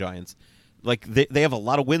Cowboys and Giants. Like they have a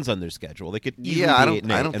lot of wins on their schedule. They could easily Yeah, be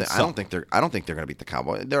 8-8 I and don't think they're going to beat the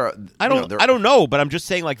Cowboys. I don't know, but I'm just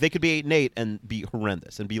saying like they could be 8-8 and be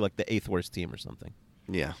horrendous and be like the 8th worst team or something.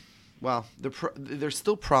 Yeah. Well, they're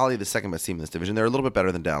still probably the second best team in this division. They're a little bit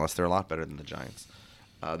better than Dallas. They're a lot better than the Giants.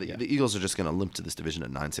 The Eagles are just going to limp to this division at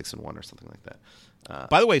 9-6-1 or something like that.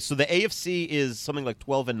 By the way, so the AFC is something like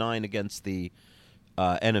 12-9 against the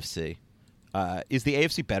NFC. Is the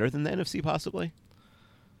AFC better than the NFC possibly?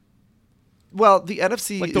 Well, the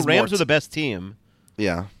NFC Like the is Rams more are the best team,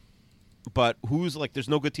 Yeah. but who's like? There's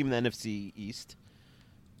no good team in the NFC East.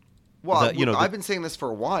 Well, The- I've been saying this for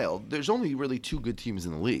a while. There's only really 2 good teams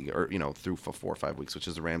in the league, or through for 4 or 5 weeks, which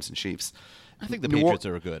is the Rams and Chiefs. I think the New Patriots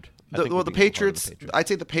are good. I think The we can get a part of Patriots, the Patriots. I'd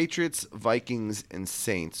say the Patriots, Vikings, and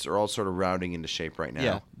Saints are all sort of rounding into shape right now.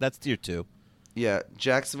 Yeah, that's tier 2. Yeah,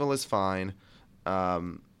 Jacksonville is fine.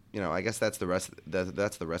 I guess that's the rest.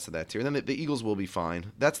 That's the rest of that tier. And then the Eagles will be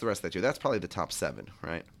fine. That's the rest of that tier. That's probably the top 7,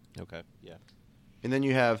 right? Okay, yeah. And then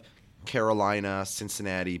you have Carolina,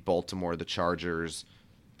 Cincinnati, Baltimore, the Chargers,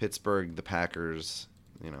 Pittsburgh, the Packers.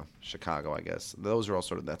 Chicago. I guess those are all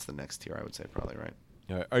sort of. That's the next tier, I would say, probably, right?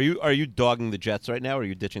 All right. Are you dogging the Jets right now, or are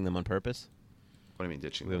you ditching them on purpose? What do you mean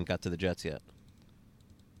ditching? We haven't got to the Jets yet.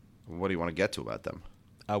 What do you want to get to about them?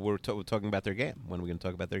 We're talking about their game. When are we going to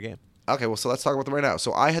talk about their game? Okay, well, so let's talk about them right now.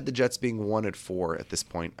 So I had the Jets being 1-4 at this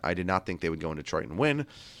point. I did not think they would go in Detroit and win.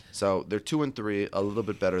 So they're 2-3, a little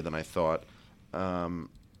bit better than I thought. What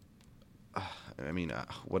do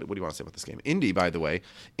you want to say about this game? Indy, by the way,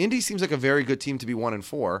 Indy seems like a very good team to be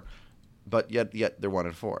 1-4, but yet they're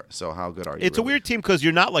 1-4. So how good are you? It's a really? weird team because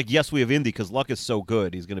you're not like, yes, we have Indy because Luck is so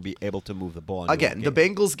good. He's going to be able to move the ball. Again, the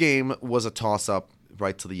Bengals game was a toss-up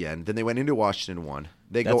right to the end. Then they went into Washington and won.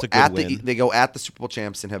 They That's go a good at win. they go at the Super Bowl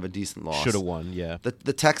champs and have a decent loss. Should have won, yeah.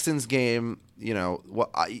 The Texans game,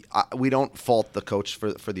 we don't fault the coach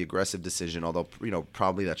for the aggressive decision, although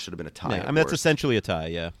probably that should have been a tie. Yeah, at I mean, that's worst. essentially a tie,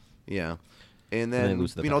 yeah. Yeah, and they then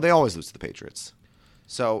lose to the they always lose to the Patriots.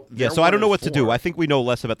 So Yeah, they're so I don't know what to 1-4. do. I think we know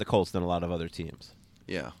less about the Colts than a lot of other teams.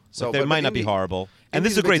 Yeah, So they might not be horrible. And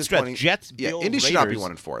this Indy's is a great bit stretch. disappointing. Jets, Yeah, Bills, Indy should Raiders. not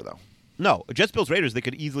be 1-4 though. No, Jets, Bills, Raiders. They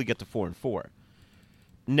could easily get to 4-4.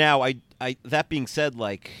 Now, I that being said,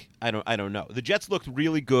 like I don't know. The Jets looked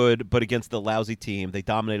really good, but against the lousy team, they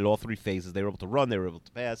dominated all 3 phases. They were able to run. They were able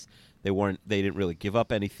to pass. They didn't really give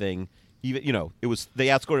up anything. Even it was they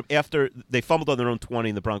outscored them after they fumbled on their own 20,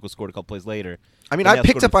 and the Broncos scored a couple plays later. I mean, And I they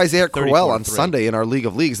picked outscored up them Isaiah Crowell on 34-3. Sunday in our League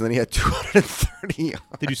of Leagues, and then he had 230 yards.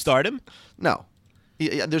 Did you start him? No.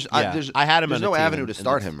 There's I had him There's on a no team avenue and- to and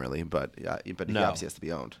start it's- him really, but he No. obviously has to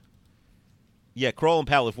be owned. Yeah, Crowell and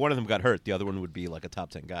Powell. If one of them got hurt, the other one would be like a top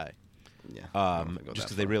 10 guy. Yeah, I don't know if I go Just that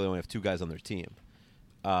because they far. really only have 2 guys on their team.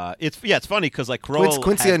 It's funny because like Kroll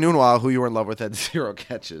Quincy had, Enunwa, who you were in love with, had 0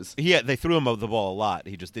 catches. they threw him the ball a lot.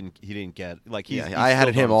 He just didn't get like he's I had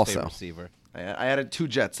still him Darnold's favorite also. receiver. I added 2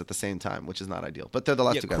 Jets at the same time, which is not ideal. But they're the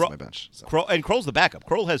last 2 guys on my bench. So. Kroll's the backup.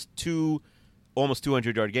 Kroll has 2 almost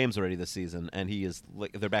 200-yard games already this season, and he is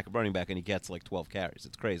their backup running back, and he gets like 12 carries.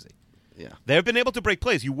 It's crazy. Yeah, they've been able to break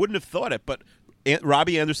plays. You wouldn't have thought it, but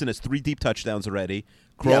Robbie Anderson has 3 deep touchdowns already.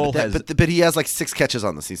 Kroll but he has like 6 catches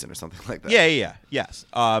on the season or something like that. Yes.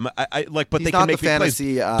 I like, but He's they can not make the big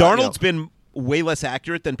fantasy, plays. Darnold's been way less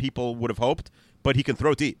accurate than people would have hoped, but he can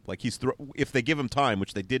throw deep. Like if they give him time,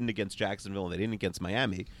 which they didn't against Jacksonville and they didn't against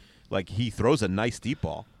Miami, like he throws a nice deep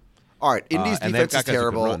ball. All right, Indy's and they've defense got is guys who can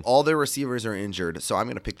terrible. run. All their receivers are injured, so I'm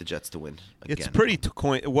going to pick the Jets to win again. It's pretty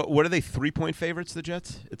coin. What are they? 3-point favorites, the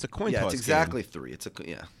Jets? It's a coin toss. Yeah, it's exactly game. 3. It's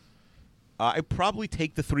yeah. I probably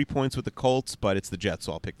take the 3 points with the Colts, but it's the Jets,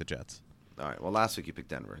 so I'll pick the Jets. All right. Well, last week you picked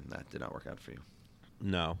Denver, and that did not work out for you.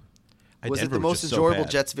 No. Was Denver it the most just so enjoyable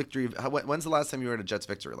bad. Jets victory? When's the last time you were at a Jets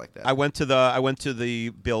victory like that? I went to the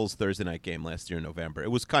Bills Thursday night game last year in November. It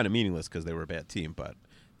was kind of meaningless because they were a bad team, but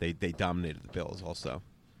they dominated the Bills also.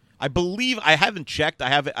 I believe I haven't checked. I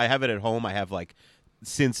have it at home. I have like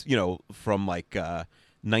since from like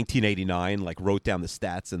 1989, like wrote down the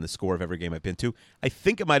stats and the score of every game I've been to. I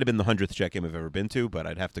think it might have been the 100th Jet game I've ever been to, but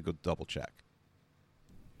I'd have to go double check.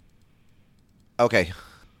 Okay,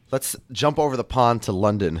 let's jump over the pond to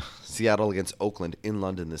London. Seattle against Oakland in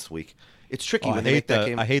London this week. It's tricky when they make that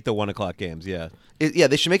game. I hate the 1:00 games. Yeah,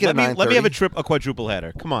 they should make it at 9:30. Let me have a quadruple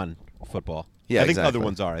header. Come on, football. Yeah, I think exactly. other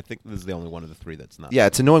ones are. I think this is the only one of the 3 that's not. Yeah,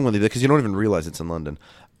 it's annoying when they do because you don't even realize it's in London.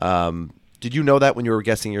 Did you know that when you were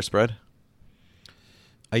guessing your spread?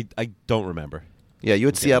 I don't remember. Yeah, you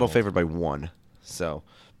had Seattle favored by 1. So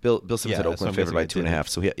Bill Simmons had Oakland favored by 2.5.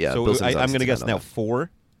 So Bill Simmons I'm going to guess did not now know that.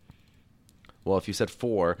 4. Well, if you said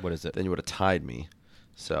 4, what is it? Then you would have tied me.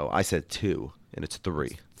 So I said 2, and it's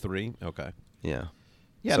 3. 3? Okay. Yeah.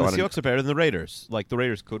 Yeah, So the Seahawks are better than the Raiders. Like the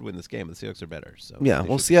Raiders could win this game, but the Seahawks are better. So yeah,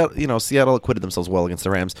 well, Seattle acquitted themselves well against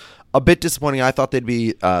the Rams. A bit disappointing. I thought they'd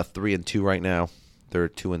be 3-2 right now. They're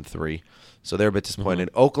 2-3, so they're a bit disappointed.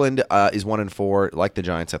 Mm-hmm. Oakland is 1-4. Like the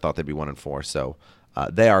Giants, I thought they'd be 1-4. So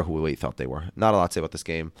they are who we thought they were. Not a lot to say about this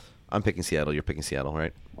game. I'm picking Seattle. You're picking Seattle,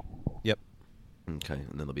 right? Yep. Okay,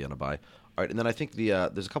 and then they'll be on a bye. All right, and then I think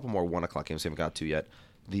there's a couple more 1:00 games we haven't got to yet.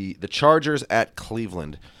 The Chargers at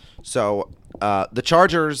Cleveland. So the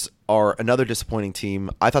Chargers are another disappointing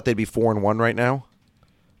team. I thought they'd be 4-1 right now.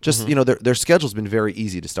 Just their schedule's been very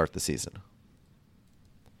easy to start the season.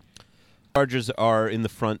 Chargers are in the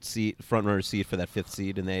front runner seat for that 5th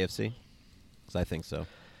seed in the AFC. Because I think so.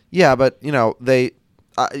 Yeah, but they.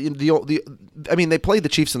 They played the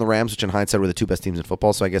Chiefs and the Rams, which in hindsight were the 2 best teams in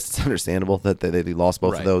football. So I guess it's understandable that they lost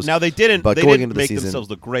both of those. Now they didn't. But They going didn't into the make season, themselves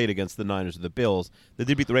look great against the Niners or the Bills. They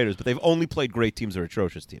did beat the Raiders, but they've only played great teams or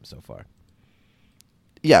atrocious teams so far.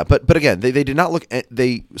 Yeah, but again, they did not look.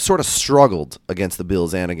 They sort of struggled against the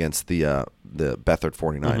Bills and against the Beathard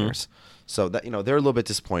 49ers. Mm-hmm. So that they're a little bit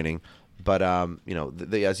disappointing. But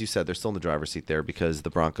they, as you said, they're still in the driver's seat there because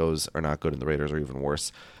the Broncos are not good and the Raiders are even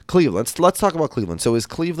worse. Cleveland. Let's talk about Cleveland. So is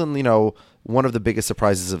Cleveland, one of the biggest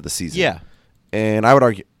surprises of the season? Yeah. And I would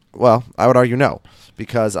argue no,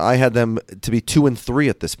 because I had them to be 2-3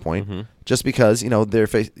 at this point, just because they're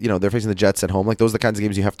facing the Jets at home. Like those are the kinds of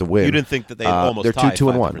games you have to win. You didn't think that they almost they're tied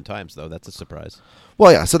 2-1 5 different times, though. That's a surprise.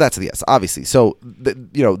 Well, yeah, so that's the yes, obviously. So,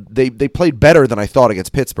 they played better than I thought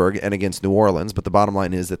against Pittsburgh and against New Orleans, but the bottom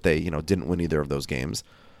line is that they, didn't win either of those games.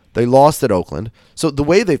 They lost at Oakland. So, the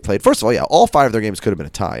way they've played, first of all, yeah, all 5 of their games could have been a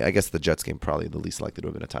tie. I guess the Jets game probably the least likely to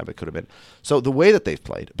have been a tie, but could have been. So, the way that they've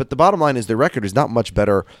played. But the bottom line is their record is not much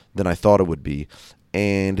better than I thought it would be.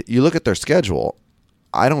 And you look at their schedule,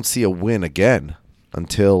 I don't see a win again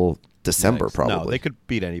until December, probably. No, they could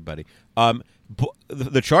beat anybody.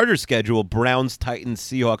 The Chargers schedule: Browns, Titans,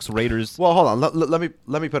 Seahawks, Raiders. Well, hold on. Let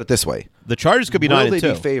me put it this way: the Chargers could be 9-2. Will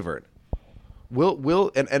they be favored?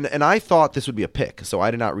 And I thought this would be a pick, so I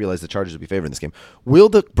did not realize the Chargers would be favored in this game. Will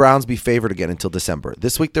the Browns be favored again until December?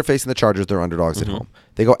 This week they're facing the Chargers. They're underdogs at home.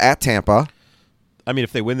 They go at Tampa. I mean,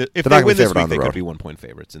 if they win this week, they could be 1-point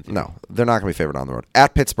favorites. In theory. No, they're not going to be favored on the road.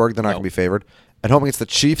 At Pittsburgh, they're not going to be favored. At home against the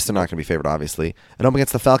Chiefs, they're not going to be favored, obviously. At home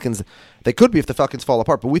against the Falcons, they could be if the Falcons fall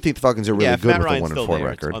apart, but we think the Falcons are really good with a 1-4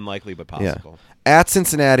 record. It's unlikely, but possible. Yeah. At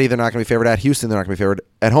Cincinnati, they're not going to be favored. At Houston, they're not going to be favored.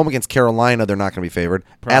 At home against Carolina, they're not going to be favored.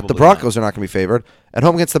 At the Broncos, they're not going to be favored. At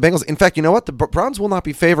home against the Bengals. In fact, you know what? The Browns will not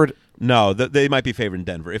be favored. No, they might be favored in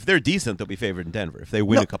Denver. If they're decent, they'll be favored in Denver if they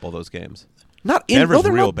win a couple of those games. Not in Denver's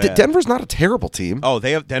real bad. Denver's not a terrible team. Oh,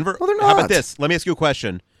 they have Denver? No, they're not. How about this? Let me ask you a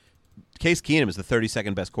question. Case Keenum is the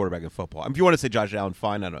 32nd best quarterback in football. I mean, if you want to say Josh Allen,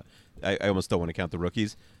 fine. I almost don't want to count the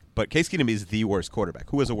rookies. But Case Keenum is the worst quarterback.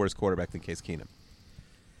 Who is a worse quarterback than Case Keenum?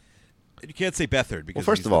 You can't say Beathard because Well,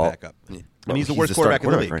 first he's of the all, backup. well, And he's the he's worst the starting quarterback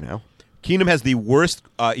in the league quarterback right now. Keenum has the worst.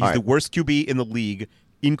 He's right. the worst QB in the league,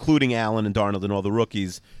 including Allen and Darnold and all the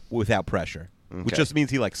rookies, without pressure, which Okay. just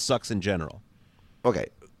means he sucks in general. Okay.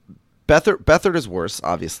 Beathard is worse,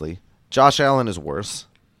 obviously. Josh Allen is worse.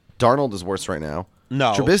 Darnold is worse right now.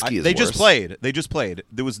 No, Trubisky is they worse. just played. They just played.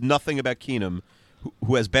 There was nothing about Keenum,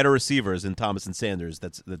 who has better receivers than Thomas and Sanders.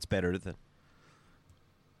 That's better than.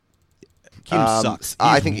 Keenum sucks. He's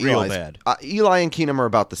I think real Eli's, bad. Eli and Keenum are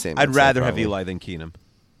about the same. I'd say, rather have probably. Eli than Keenum.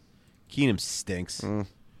 Keenum stinks.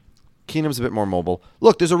 Keenum's a bit more mobile.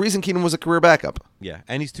 Look, there's a reason Keenum was a career backup, Yeah,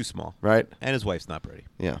 and he's too small. right? And his wife's not pretty.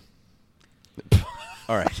 Yeah.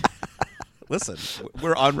 All right. Listen,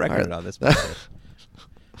 we're on record All right. on this.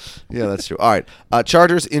 Yeah, that's true. All right.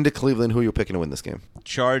 Chargers into Cleveland. Who are you picking to win this game?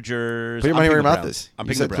 Chargers. Put your I'm money where picking your the mouth Browns. is. I'm You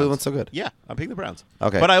picking said the Browns. Cleveland's so good. Yeah, I'm picking the Browns.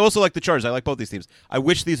 Okay. But I also like the Chargers. I like both these teams. I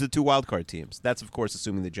wish these are the two wild card teams. That's, of course,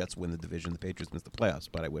 assuming the Jets win the division, the Patriots miss the playoffs.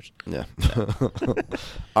 But I wish. Yeah.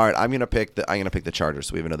 All right. I'm gonna pick the Chargers.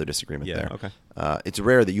 So we have another disagreement Yeah, there. okay. It's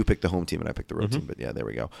rare that you pick the home team and I pick the road team, but yeah, there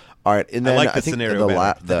we go. All right. And then I like the think scenario the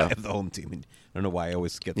better that I have the home team. I don't know why I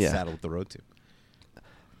always get Yeah. saddled with the road team.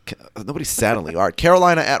 Nobody's saddling. All right,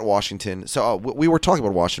 Carolina at Washington. So we were talking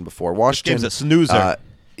about Washington before. Washington game's a snoozer.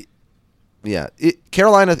 Yeah,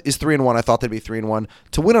 Carolina is 3-1. I thought they'd be 3-1.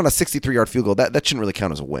 To win on a 63-yard field goal, that shouldn't really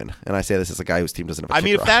count as a win. And I say this as a guy whose team doesn't have. I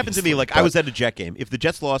mean, if kicker, that happened to me, obviously, I but- was at a Jet game. If the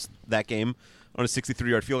Jets lost that game on a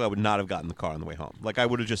 63-yard field, I would not have gotten the car on the way home. I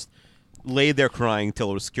would have just laid there crying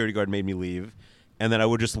until a security guard made me leave, and then I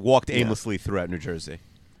would just walked aimlessly throughout New Jersey.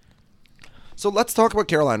 So let's talk about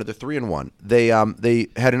Carolina. They're 3-1. They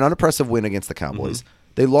had an unimpressive win against the Cowboys.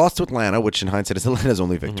 They lost to Atlanta, which in hindsight is Atlanta's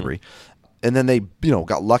only victory. And then they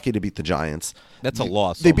got lucky to beat the Giants. That's a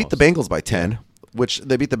loss. They beat the almost. Bengals by 10, which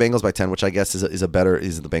the Bengals I guess is the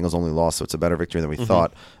Bengals only loss, so it's a better victory than we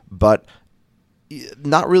thought. But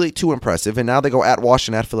not really too impressive. And now they go at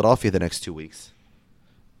Washington, at Philadelphia the next 2 weeks.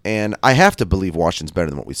 And I have to believe Washington's better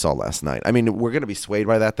than what we saw last night. I mean, we're going to be swayed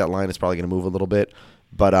by that. That line is probably going to move a little bit.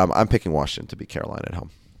 But I'm picking Washington to beat Carolina at home.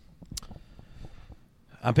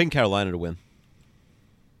 I'm picking Carolina to win.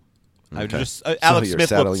 I Okay. just So Alex you're Smith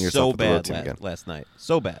saddling looked yourself so with the road bad team again. last night.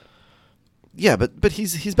 So bad. Yeah, but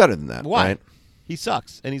he's better than that. Why? Right? He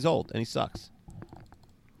sucks, and he's old, and he sucks.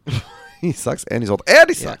 He sucks, and he's old, and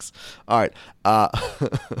he sucks. All right. All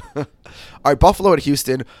right, Buffalo at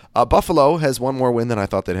Houston. Buffalo has one more win than I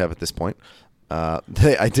thought they'd have at this point.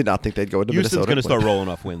 I did not think they'd go into Houston's Minnesota. going to start rolling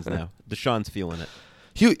off wins now. Deshaun's feeling it.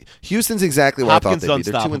 Houston's exactly where Hopkins I thought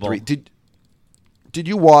they'd be. They're 2-3. Did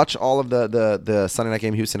you watch all of the Sunday night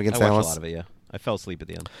game Houston against I watched Dallas? a lot of it, yeah. I fell asleep at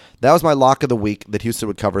the end. That was my lock of the week that Houston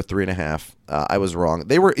would cover 3.5. I was wrong.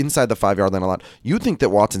 They were inside the 5-yard line a lot. You think that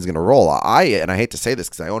Watson's going to roll? And I hate to say this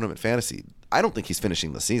because I own him in fantasy. I don't think he's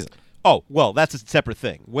finishing the season. Oh, well, that's a separate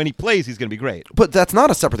thing. When he plays, he's going to be great. But that's not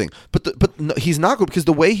a separate thing. But no, he's not good because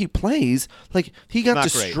the way he plays, he got Not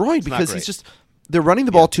great. destroyed It's not because great. he's just they're running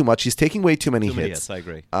the ball too much. He's taking way too many Too many hits. hits, I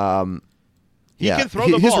agree. He He can throw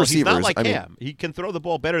the his ball. receivers. He's not like I mean, Cam. He can throw the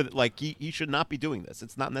ball better. He should not be doing this.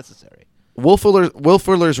 It's not necessary. Will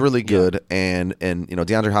Fuller is really good, and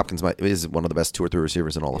DeAndre Hopkins is one of the best 2 or 3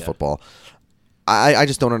 receivers in all of football. I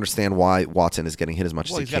just don't understand why Watson is getting hit as much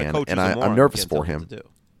Well, as he's he got a can, coach and who's a I'm moron. nervous Can't for tell him. what to do.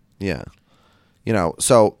 Yeah,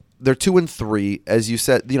 so they're 2-3, as you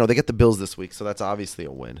said. They get the Bills this week, so that's obviously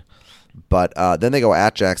a win. But then they go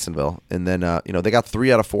at Jacksonville, and then they got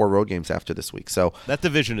 3 out of 4 road games after this week. So That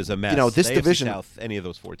division is a mess. This The AFC division- South, any of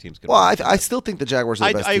those 4 teams could well, win. I still think the Jaguars are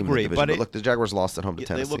the best I team agree, in the division. but Look, the Jaguars lost at home to they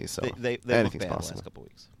Tennessee, look, so they look anything's bad possible. the last couple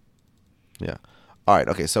weeks. Yeah. All right.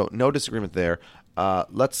 Okay. So no disagreement there.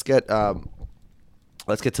 Let's get to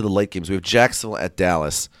the late games. We have Jacksonville at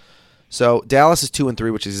Dallas. So Dallas is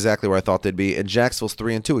 2-3, which is exactly where I thought they'd be, and Jacksonville's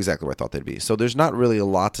 3-2, exactly where I thought they'd be. So there's not really a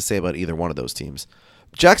lot to say about either one of those teams.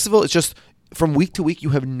 Jacksonville is just from week to week, you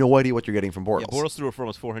have no idea what you're getting from Bortles. Yeah, Bortles threw for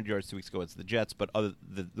almost 400 yards 2 weeks ago against the Jets, but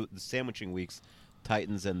the sandwiching weeks,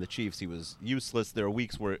 Titans and the Chiefs, he was useless. There are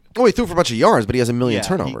weeks where He threw for a bunch of yards, but he has a million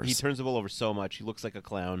turnovers. He turns the ball over so much. He looks like a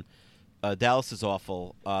clown. Dallas is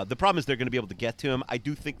awful. The problem is they're going to be able to get to him. I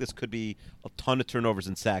do think this could be a ton of turnovers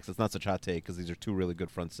and sacks. That's not such a hot take because these are 2 really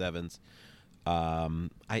good front sevens.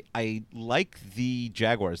 I like the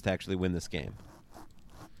Jaguars to actually win this game.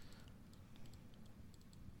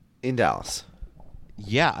 in Dallas.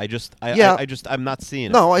 Yeah, I'm not seeing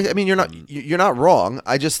it. No, I mean you're not wrong.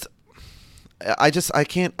 I can't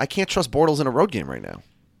trust Bortles in a road game right now.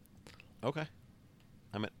 Okay.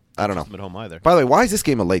 I don't know. Them at home either. By the way, why is this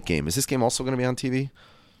game a late game? Is this game also going to be on TV?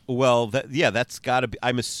 Well, that's got to be.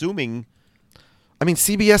 I'm assuming. I mean,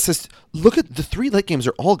 CBS has. Look at the 3 late games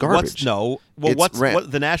are all garbage. What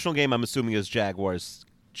the national game? I'm assuming is Jaguars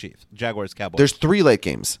Cowboys. There's 3 late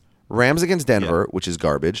games. Rams against Denver, which is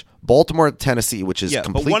garbage. Baltimore at Tennessee, which is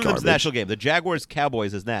complete but one garbage. of them's national game. The Jaguars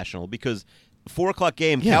Cowboys is national because 4:00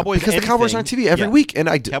 game. Cowboys because the Cowboys are on TV every week, and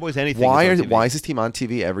Cowboys anything. Why is on TV. Why is this team on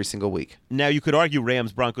TV every single week? Now you could argue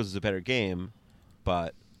Rams Broncos is a better game,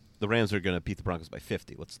 but the Rams are going to beat the Broncos by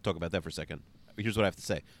 50. Let's talk about that for a second. Here's what I have to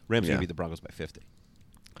say: Rams are going to beat the Broncos by 50.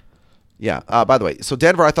 Yeah. By the way, so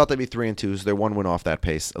Denver, I thought they'd be 3-2, so they're 1 win off that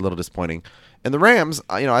pace. A little disappointing. And the Rams,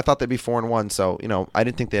 I thought they'd be 4-1. So I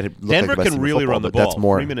didn't think they'd look Denver like the best can team in really football, run the but that's ball.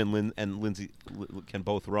 more. Freeman and Lindsey can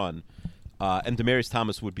both run, and Demaryius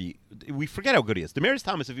Thomas would be. We forget how good he is. Demaryius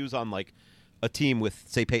Thomas, if he was on like a team with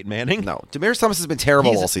say Peyton Manning. No, Demaryius Thomas has been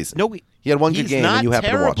terrible all season. No, he had one good game, and you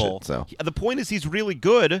happen to watch terrible. it. So The point is, he's really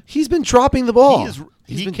good. he's been dropping the ball.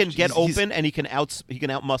 He can get open, and he can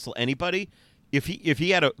outmuscle anybody. If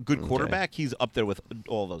he had a good quarterback, he's up there with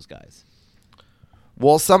all those guys.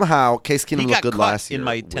 Well, somehow Case Keenum looked good last year in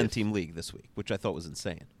my 10-team league this week, which I thought was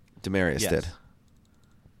insane. Demaryius did.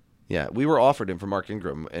 Yeah, we were offered him for Mark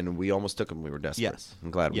Ingram, and we almost took him. We were desperate. Yes, I'm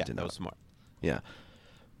glad we didn't. That was smart. Yeah.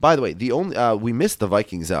 By the way, we missed the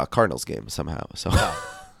Vikings Cardinals game somehow. So well,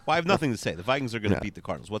 I have nothing to say. The Vikings are going to beat the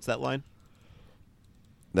Cardinals. What's that line?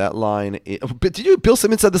 That line. But Bill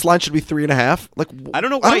Simmons said this line should be 3.5. Like I don't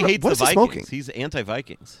know why he hates the Vikings. Smoking? He's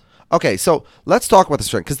anti-Vikings. Okay, so let's talk about the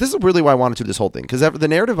strength because this is really why I wanted to do this whole thing because the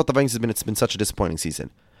narrative about the Vikings has been it's been such a disappointing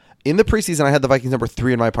season. In the preseason, I had the Vikings number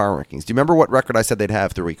 3 in my power rankings. Do you remember what record I said they'd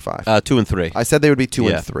have through week 5? 2-3. I said they would be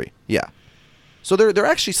 2-3. Yeah. So they're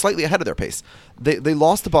actually slightly ahead of their pace. They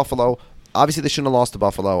lost to Buffalo. Obviously, they shouldn't have lost to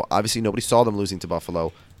Buffalo. Obviously, nobody saw them losing to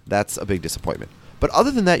Buffalo. That's a big disappointment. But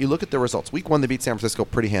other than that, you look at their results. Week 1, they beat San Francisco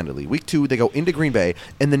pretty handily. Week 2, they go into Green Bay.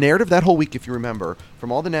 And the narrative that whole week, if you remember,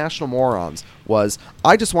 from all the national morons was,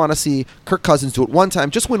 I just want to see Kirk Cousins do it one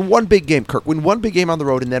time. Just win one big game, Kirk. Win one big game on the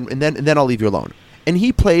road, and then I'll leave you alone. And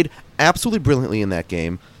he played absolutely brilliantly in that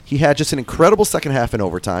game. He had just an incredible second half in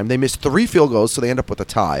overtime. They missed 3 field goals, so they end up with a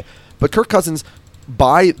tie. But Kirk Cousins,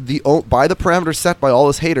 by the parameters set by all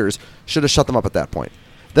his haters, should have shut them up at that point.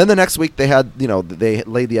 Then the next week they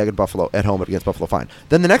laid the egg at Buffalo at home against Buffalo. Fine.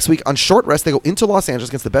 Then the next week on short rest they go into Los Angeles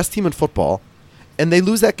against the best team in football, and they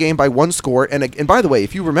lose that game by 1 score. And by the way,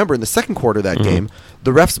 if you remember in the second quarter of that game,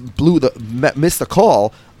 the refs missed a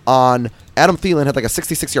call on Adam Thielen had like a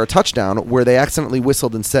 66-yard touchdown where they accidentally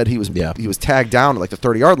whistled and said he was tagged down at like the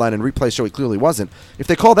 30-yard line, and replays show he clearly wasn't. If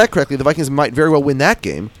they call that correctly, the Vikings might very well win that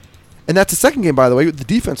game. And that's the second game, by the way. The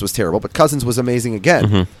defense was terrible, but Cousins was amazing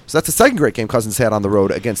again. So that's the second great game Cousins had on the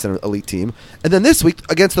road against an elite team. And then this week,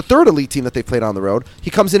 against the third elite team that they played on the road, he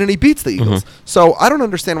comes in and he beats the Eagles. So I don't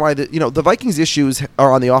understand why the Vikings' issues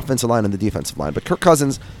are on the offensive line and the defensive line. But Kirk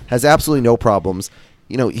Cousins has absolutely no problems.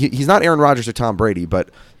 He's not Aaron Rodgers or Tom Brady, but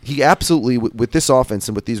he absolutely, with this offense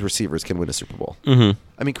and with these receivers, can win a Super Bowl. I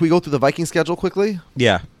mean, can we go through the Vikings schedule quickly?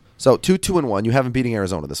 Yeah. So 2-1. You haven't beating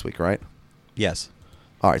Arizona this week, right? Yes.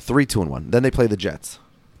 All right, 3-1. Then they play the Jets.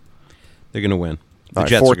 They're going to win. The All right,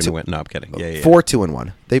 Jets are 4-2. going to win. No, I'm kidding. Yeah.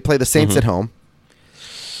 4-1. They play the Saints at home.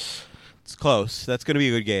 It's close. That's going to be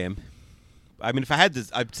a good game. I mean, if I had to,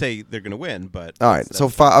 I'd say they're going to win. But all right,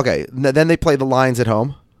 so okay. Then they play the Lions at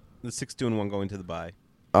home. The 6-2-1 going to the bye.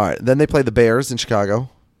 All right, then they play the Bears in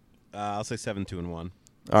Chicago. I'll say 7-2-1. All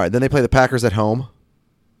right, then they play the Packers at home.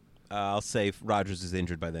 I'll say if Rodgers is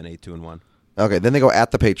injured by then, 8-2-1. Okay, then they go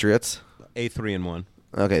at the Patriots. 8-3-1.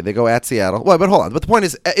 Okay, they go at Seattle. Well, but hold on. But the point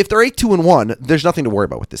is, if they're 8-2-1, there's nothing to worry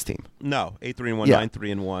about with this team. No, 8-3-1, Yeah.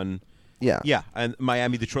 9-3-1. Yeah. Yeah, and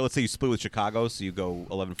Miami, Detroit. Let's say you split with Chicago, so you go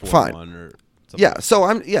 11-4-1 Fine. or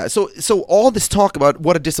something. Yeah. So all this talk about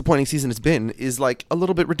what a disappointing season has been is like a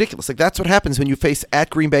little bit ridiculous. Like that's what happens when you face at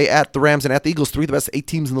Green Bay, at the Rams, and at the Eagles, 3 of the best 8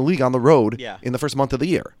 teams in the league on the road in the first month of the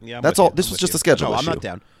year. Yeah, that's all. This was just a schedule issue. I'm not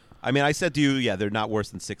down. I mean, I said to you, they're not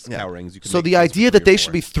worse than 6 power rings. You can So make the the case idea for that 3 or they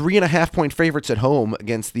should 4. be 3.5-point favorites at home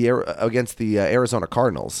against the Arizona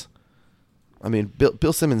Cardinals, I mean,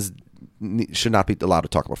 Bill Simmons should not be allowed to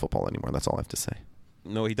talk about football anymore. That's all I have to say.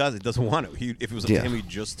 No, he does. He doesn't want to. If it was up to him, he'd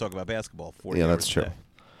just talk about basketball. 40 Yeah, hours that's a true. day.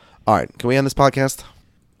 All right, can we end this podcast?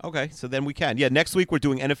 Okay, so then we can. Yeah, next week we're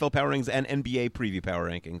doing NFL power rankings and NBA preview power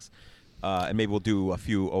rankings, and maybe we'll do a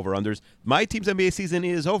few over-unders. My team's NBA season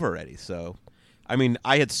is over already, so... I mean,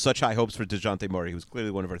 I had such high hopes for DeJounte Murray, who was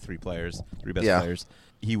clearly one of our 3 best players.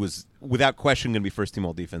 He was, without question, going to be first-team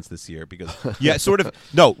all-defense this year because,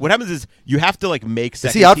 what happens is you have to, make second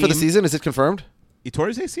Is he out team. for the season? Is it confirmed? He tore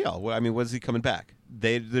his ACL. Well, I mean, was he coming back?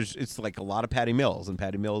 It's like a lot of Patty Mills, and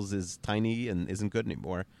Patty Mills is tiny and isn't good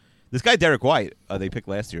anymore. This guy Derek White, they picked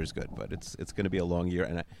last year, is good, but it's going to be a long year.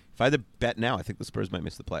 And if I had to bet now, I think the Spurs might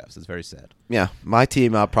miss the playoffs. It's very sad. Yeah, my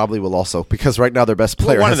team probably will also, because right now their best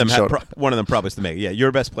player one of them probably is to make. Yeah,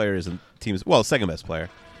 your best player isn't team's second best player,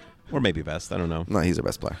 or maybe best. I don't know. No, he's their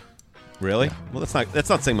best player. Really? Yeah. Well, that's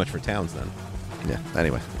not saying much for Towns then. Yeah.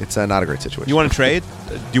 Anyway, it's not a great situation. You want to trade?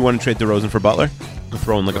 Do you want to trade DeRozan for Butler?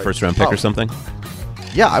 Throw in like a first-round pick or something?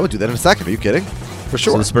 Yeah, I would do that in a second. Are you kidding? For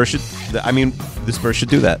sure. So the Spurs should. The Spurs should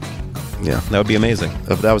do that. Yeah, that would be amazing.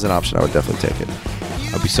 If that was an option, I would definitely take it.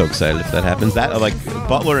 I'd be so excited if that happens. That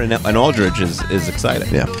Butler and Aldridge is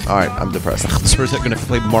exciting. Yeah. All right, I'm depressed. The Spurs are going to have to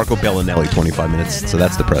play Marco Bellinelli 25 minutes, so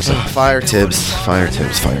that's depressing. Fire Tibbs. Fire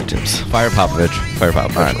Tibbs. Fire Tibbs. Fire Popovich. Fire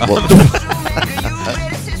Popovich. All right.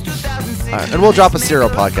 All right, and we'll drop a Serial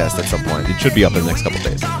podcast at some point. It should be up in the next couple of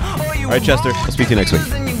days. All right, Chester. I'll speak to you next week.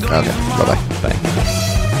 Okay. Bye-bye. Bye.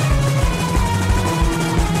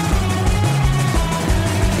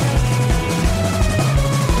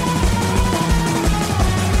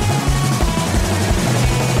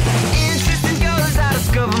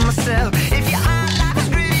 If your life is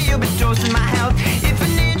greedy, you'll be toasting my health. If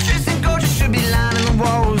an interesting culture should be lining the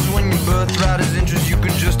walls, when your birthright is interest, you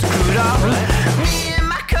could just accrue it all. Me and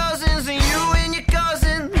my cousins, and you and your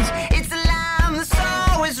cousins, it's the line that's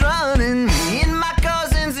always running. Me and my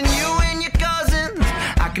cousins, and you and your cousins,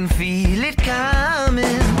 I can feel it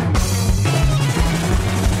coming.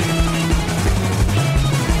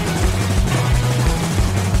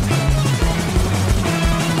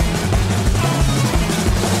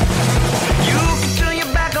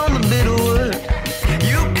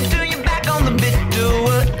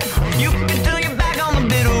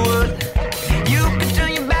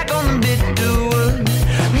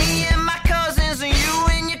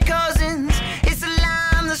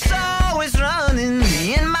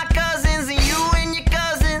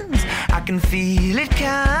 Feel it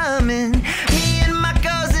coming. Me and my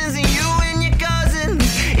cousins, and you and your cousins,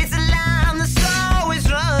 it's a line that's always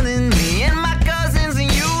running. Me and my cousins,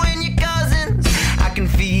 and you and your cousins, I can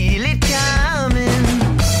feel it coming.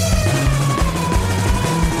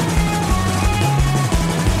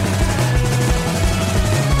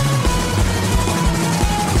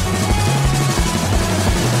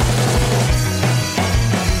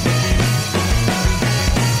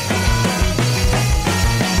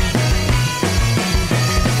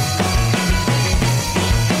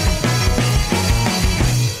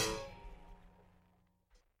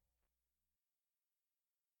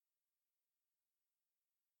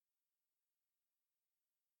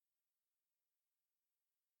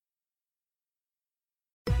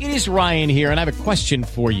 It is Ryan here, and I have a question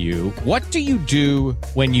for you. What do you do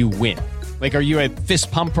when you win? Like, are you a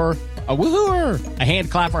fist pumper, a woo-hooer, a hand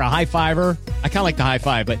clapper, a high fiver? I kind of like the high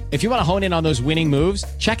five, but if you want to hone in on those winning moves,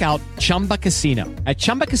 check out Chumba Casino. At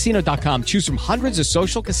ChumbaCasino.com, choose from hundreds of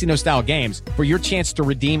social casino-style games for your chance to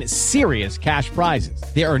redeem serious cash prizes.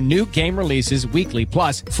 There are new game releases weekly,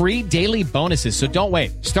 plus free daily bonuses, so don't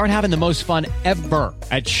wait. Start having the most fun ever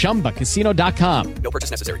at ChumbaCasino.com. No purchase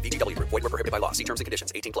necessary. VGW. Void where prohibited by law. See terms and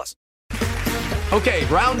conditions. 18+. Okay,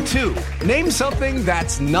 round two. Name something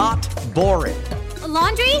that's not boring. A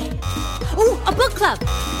laundry? Ooh, a book club.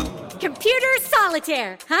 Computer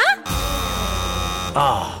solitaire, huh?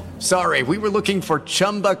 Ah, sorry, we were looking for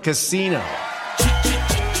Chumba Casino.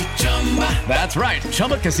 That's right,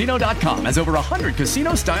 ChumbaCasino.com has over 100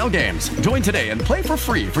 casino-style games. Join today and play for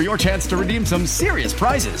free for your chance to redeem some serious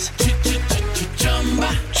prizes.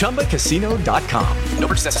 ChumbaCasino.com. No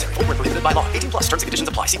purchase necessary. Void where prohibited by law. 18+. Terms and conditions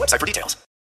apply. See website for details.